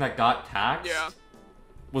only thing that got taxed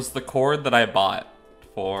was the cord that I bought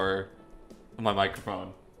for my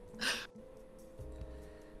microphone.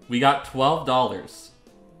 We got $12.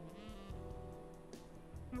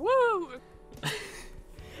 Woo!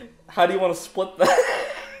 How do you want to split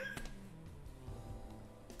that?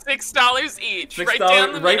 $6 each. $6, right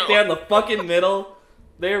down the middle. Right down the fucking middle.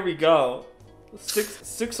 There we go.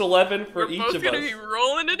 $6.11 for each of us. We're both gonna be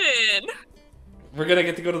rolling it in. We're gonna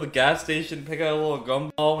get to go to the gas station, pick out a little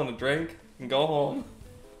gumball and a drink, and go home.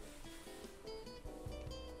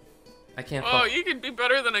 I can't. Oh, you can be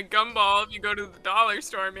better than a gumball if you go to the dollar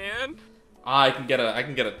store, man. I can get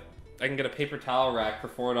a paper towel rack for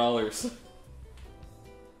 $4.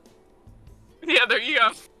 Yeah, there you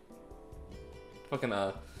go. Fucking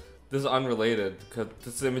this is unrelated because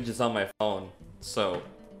this image is on my phone. So,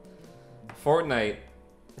 Fortnite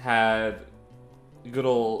had good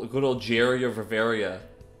old Jerry of Bavaria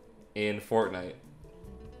in Fortnite.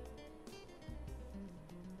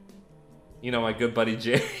 You know, my good buddy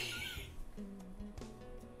Jerry.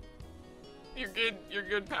 Your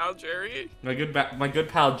good pal Jerry. My good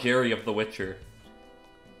pal Jerry of The Witcher.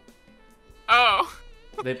 Oh.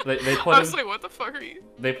 They put I was like, what the fuck are you?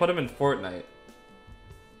 They put him in Fortnite.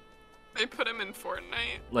 They put him in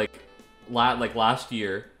Fortnite? Like last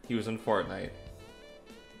year, he was in Fortnite.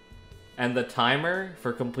 And the timer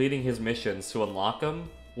for completing his missions to unlock him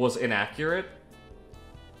was inaccurate.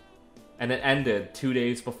 And it ended 2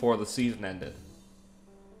 days before the season ended.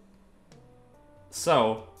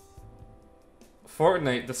 So,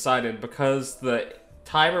 Fortnite decided because the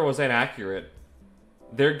timer was inaccurate,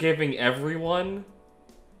 they're giving everyone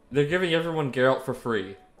Geralt for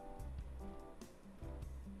free.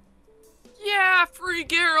 Yeah, free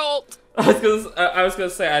Geralt. I was gonna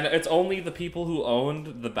say it's only the people who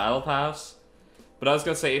owned the battle pass, but I was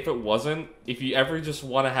gonna say if you ever just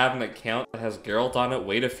want to have an account that has Geralt on it,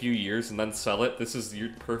 wait a few years and then sell it. This is your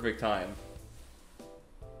perfect time.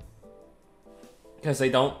 Because they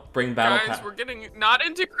don't bring battle pass. Guys, we're getting not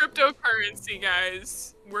into cryptocurrency,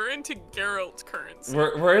 guys. We're into Geralt currency.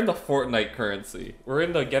 We're into Fortnite currency. We're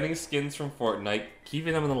into getting skins from Fortnite,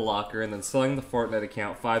 keeping them in the locker, and then selling the Fortnite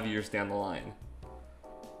account 5 years down the line.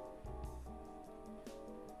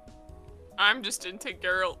 I'm just into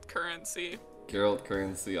Geralt currency. Geralt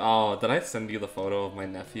currency. Oh, did I send you the photo of my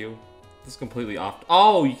nephew? This is completely off.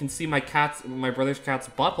 Oh, you can see my brother's cat's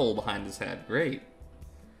butthole behind his head. Great.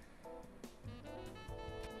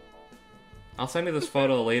 I'll send you this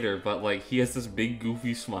photo later, but like he has this big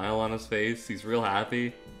goofy smile on his face. He's real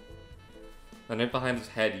happy. And right behind his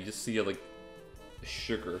head, you just see like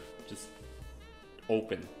sugar just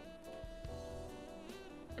open.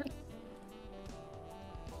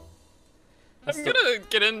 I'm gonna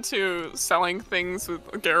get into selling things with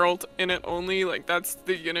Geralt in it only. Like that's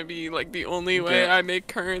gonna be like the only way I make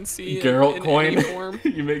currency. Geralt in coin. Any form.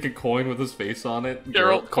 You make a coin with his face on it.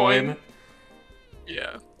 Geralt coin.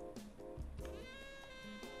 Yeah.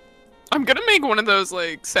 I'm gonna make one of those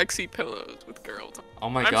like sexy pillows with Geralt. Oh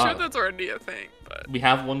my god. I'm sure that's already a thing, but we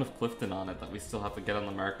have one with Clifton on it that we still have to get on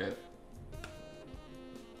the market.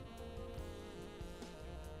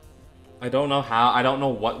 I don't know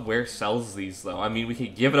where sells these though. I mean, we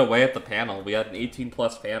could give it away at the panel. We had an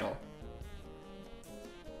 18+ panel.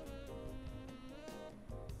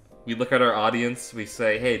 We look at our audience, we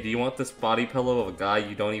say, hey, do you want this body pillow of a guy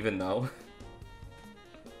you don't even know?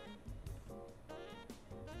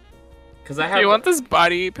 Because I have. Do you want this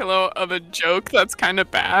body pillow of a joke that's kind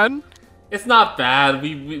of bad? It's not bad.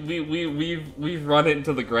 We've run it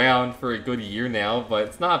into the ground for a good year now, but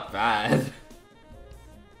it's not bad.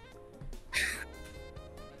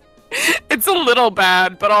 It's a little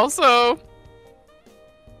bad, but also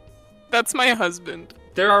that's my husband.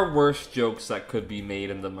 There are worse jokes that could be made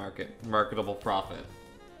in the marketable profit.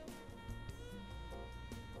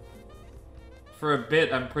 For a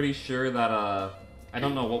bit, I'm pretty sure that I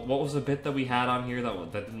don't know what was the bit that we had on here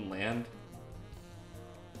that didn't land.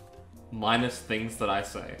 Minus things that I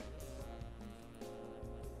say.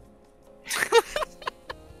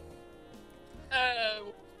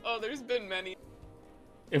 Oh, there's been many.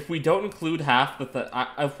 If we don't include half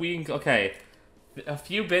okay, a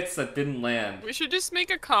few bits that didn't land. We should just make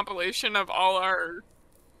a compilation of all our...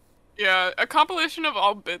 Yeah, a compilation of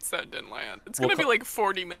all bits that didn't land. It's gonna be like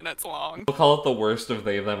 40 minutes long. We'll call it the worst of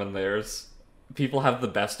they, them, and theirs. People have the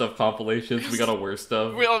best of compilations. We got a worst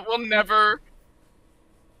of. We'll never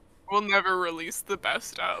release the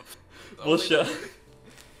best of. We'll show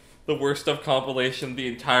the worst of compilation. The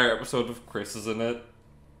entire episode of Chris is in it.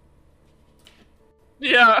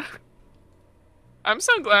 Yeah. I'm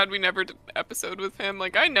so glad we never did an episode with him.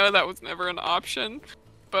 Like, I know that was never an option,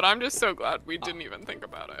 but I'm just so glad we didn't even think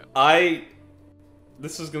about it.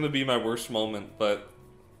 This is gonna be my worst moment, but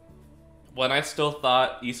when I still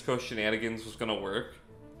thought East Coast Shenanigans was gonna work,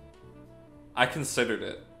 I considered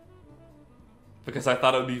it. Because I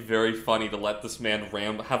thought it would be very funny to let this man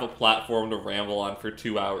have a platform to ramble on for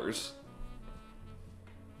 2 hours.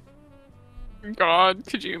 God,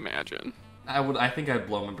 could you imagine? I think I'd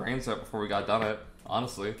blow my brains out before we got done it,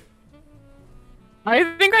 honestly. I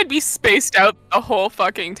think I'd be spaced out the whole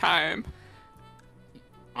fucking time.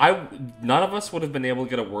 None of us would have been able to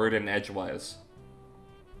get a word in edgewise.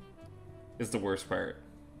 Is the worst part.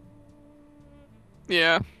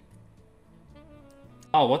 Yeah.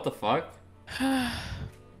 Oh, what the fuck? Bill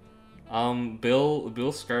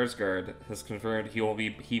Skarsgård has confirmed he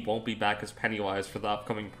won't be back as Pennywise for the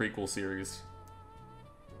upcoming prequel series.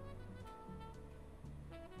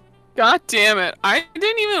 God damn it. I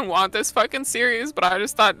didn't even want this fucking series, but I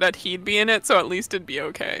just thought that he'd be in it, so at least it'd be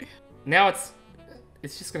okay. Now it's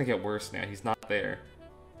just gonna get worse now. He's not there.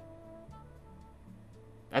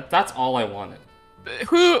 That's all I wanted.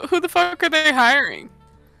 Who the fuck are they hiring?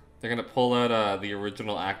 They're gonna pull out the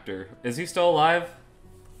original actor. Is he still alive?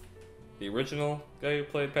 The original guy who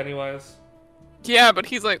played Pennywise? Yeah, but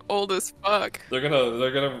he's like old as fuck. They're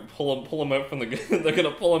gonna pull him out from the they're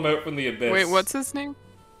gonna pull him out from the abyss. Wait, what's his name?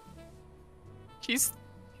 He's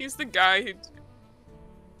the guy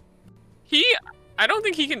who... I don't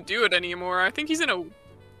think he can do it anymore. I think he's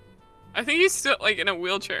still like in a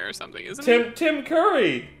wheelchair or something, isn't he? Tim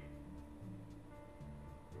Curry.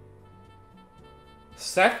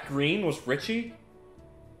 Seth Green was Richie?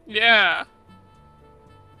 Yeah.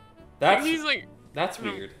 That's That's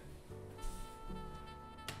weird.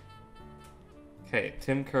 Okay,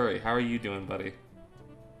 Tim Curry, how are you doing, buddy?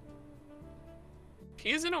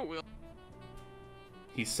 He's in a wheel.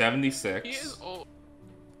 He's 76. He is old.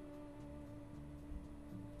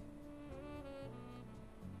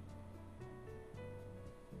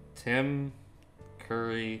 Tim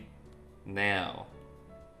Curry now.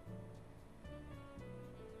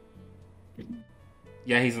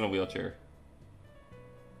 Yeah, he's in a wheelchair.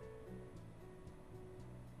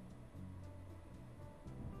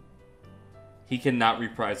 He cannot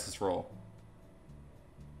reprise his role.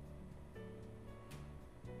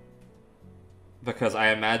 Because I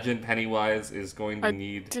imagine Pennywise is going to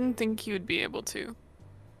need... I didn't think you'd be able to.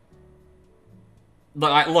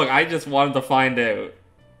 Look, I just wanted to find out.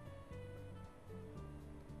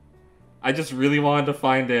 I just really wanted to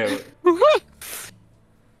find out.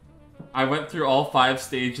 I went through all 5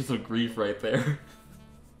 stages of grief right there.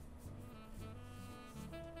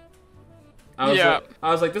 I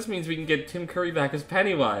was like, this means we can get Tim Curry back as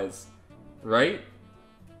Pennywise. Right?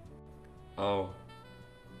 Oh.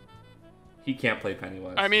 He can't play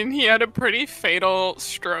Pennywise. I mean, he had a pretty fatal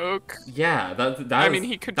stroke. Yeah,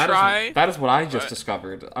 he could try. That is what I just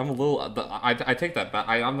discovered. I'm a little... I take that back.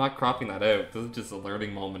 I'm not cropping that out. This is just a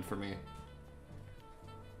learning moment for me.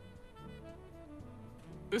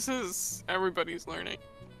 This is... everybody's learning.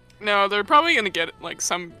 No, they're probably gonna get, like,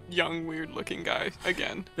 some young, weird-looking guy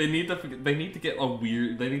again. They need to get a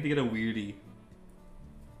weirdie.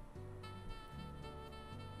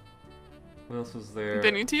 What else was there?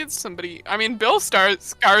 They need to get somebody... I mean, Bill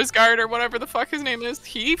Skarsgård, or whatever the fuck his name is,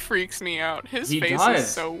 he freaks me out. His face is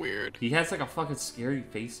so weird. He has, like, a fucking scary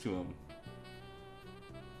face to him.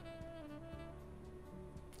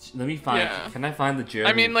 Let me find... Yeah. Can I find the Jeremy...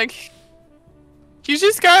 I mean, like... He's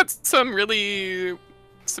just got some really...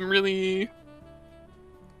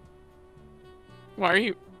 Why are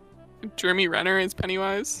you... Jeremy Renner is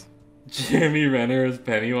Pennywise? Jeremy Renner is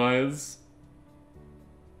Pennywise?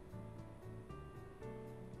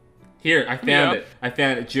 Here, I found it. I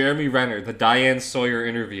found it. Jeremy Renner, the Diane Sawyer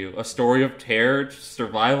interview. A story of terror,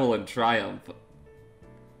 survival, and triumph.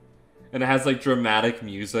 And it has, like, dramatic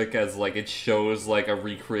music as, like, it shows, like, a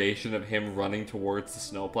recreation of him running towards the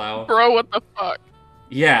snowplow. Bro, what the fuck?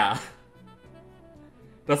 Yeah.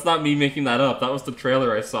 That's not me making that up. That was the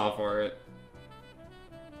trailer I saw for it.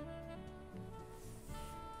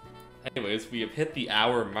 Anyways, we have hit the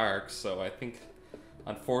hour mark, so I think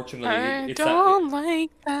Unfortunately, I it's don't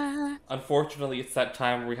like that. Unfortunately, it's that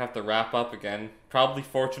time where we have to wrap up again. Probably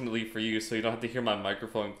fortunately for you, so you don't have to hear my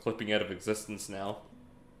microphone clipping out of existence now.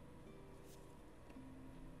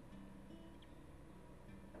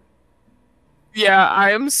 Yeah,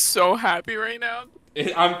 I am so happy right now.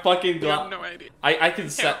 I'm fucking You have glad. no idea. I can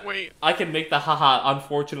Can't wait. I can make the haha.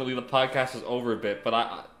 Unfortunately, the podcast is over bit, but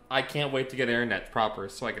I can't wait to get internet proper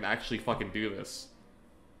so I can actually fucking do this.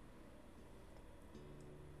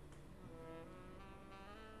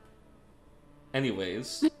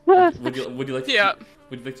 Anyways, would you like to Yeah.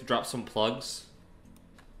 would you like to drop some plugs?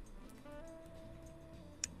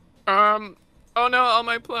 Oh no, all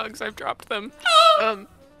my plugs, I've dropped them. Um.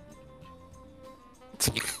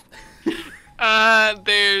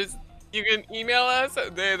 You can email us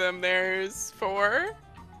at they them theirs for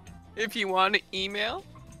if you want to email.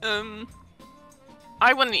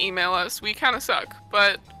 I wouldn't email us. We kind of suck,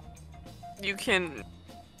 but you can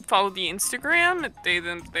follow the Instagram at they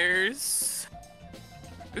them theirs.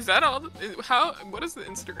 Is that all? What is the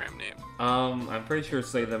Instagram name? I'm pretty sure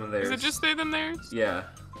it's they them and theirs. Is it just they them theirs? Yeah.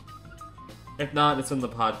 If not, it's in the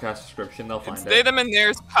podcast description. They'll find It's it. They Them and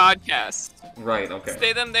Theirs podcast. Right. Okay. It's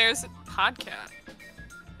They Them Theirs podcast.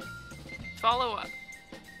 Follow up.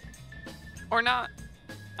 Or not.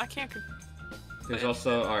 I can't. There's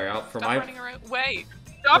also alright for Stop my running around. Wait.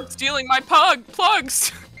 Stop stealing my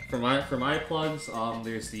plugs. for my plugs.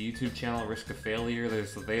 There's the YouTube channel Risk of Failure.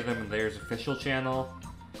 There's the They Them and Theirs official channel,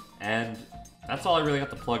 and that's all I really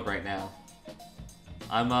got to plug right now.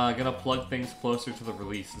 I'm gonna plug things closer to the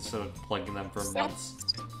release instead of plugging them for months.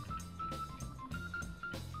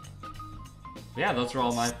 Yeah, those are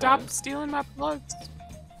all my Stop plugs. stealing my plugs.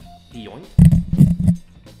 Yoink.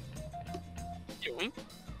 Yoink.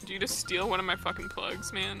 Did you just steal one of my fucking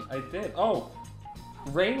plugs, man? I did. Oh,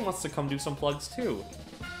 Rain wants to come do some plugs too.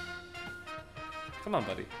 Come on,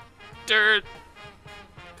 buddy. Dirt.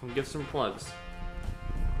 Come give some plugs.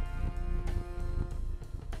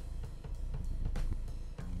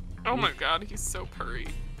 Oh my god, he's so purry.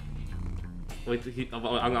 Wait,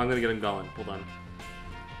 I'm gonna get him going. Hold on.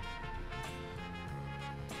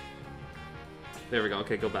 There we go.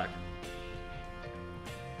 Okay, go back.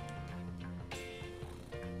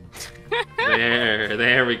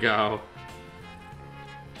 There we go.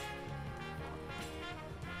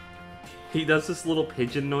 He does this little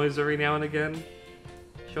pigeon noise every now and again.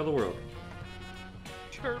 Show the world.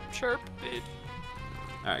 Chirp, chirp, bitch.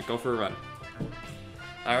 Alright, go for a run.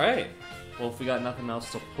 Alright. Well, if we got nothing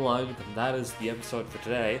else to plug, then that is the episode for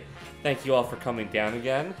today. Thank you all for coming down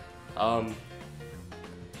again.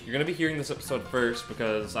 You're gonna be hearing this episode first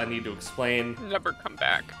because I need to explain. Never come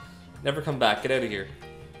back. Never come back. Get out of here.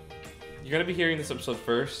 You're gonna be hearing this episode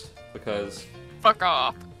first because Fuck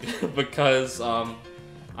off.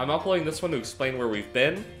 I'm uploading this one to explain where we've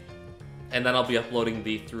been, and then I'll be uploading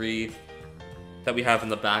the 3 that we have in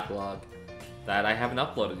the backlog that I haven't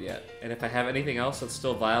uploaded yet. And if I have anything else that's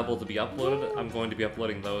still viable to be uploaded, I'm going to be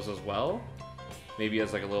uploading those as well. Maybe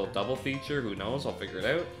as like a little double feature, who knows, I'll figure it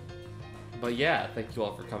out. But yeah, thank you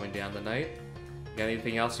all for coming down tonight. Got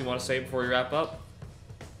anything else you want to say before we wrap up?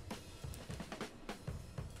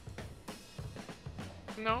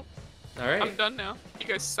 No. Alright. I'm done now. You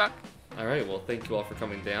guys suck. Alright, well thank you all for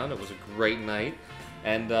coming down. It was a great night.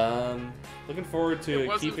 And looking forward to It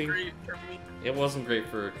wasn't keeping... great for me. It wasn't great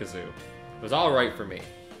for Kazoo. It was alright for me.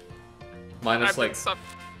 Minus like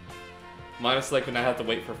when I had to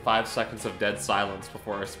wait for 5 seconds of dead silence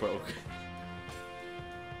before I spoke.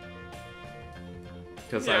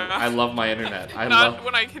 Because Yeah. I love my internet. Not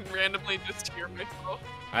when I can randomly just hear myself.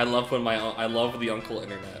 I love the uncle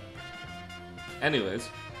internet. Anyways,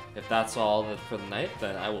 if that's all for the night,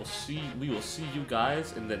 then we will see you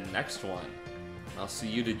guys in the next one. I'll see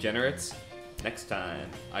you degenerates next time.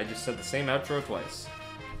 I just said the same outro twice.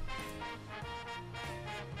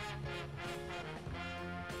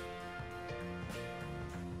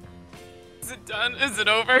 Is it done? Is it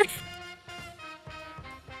over?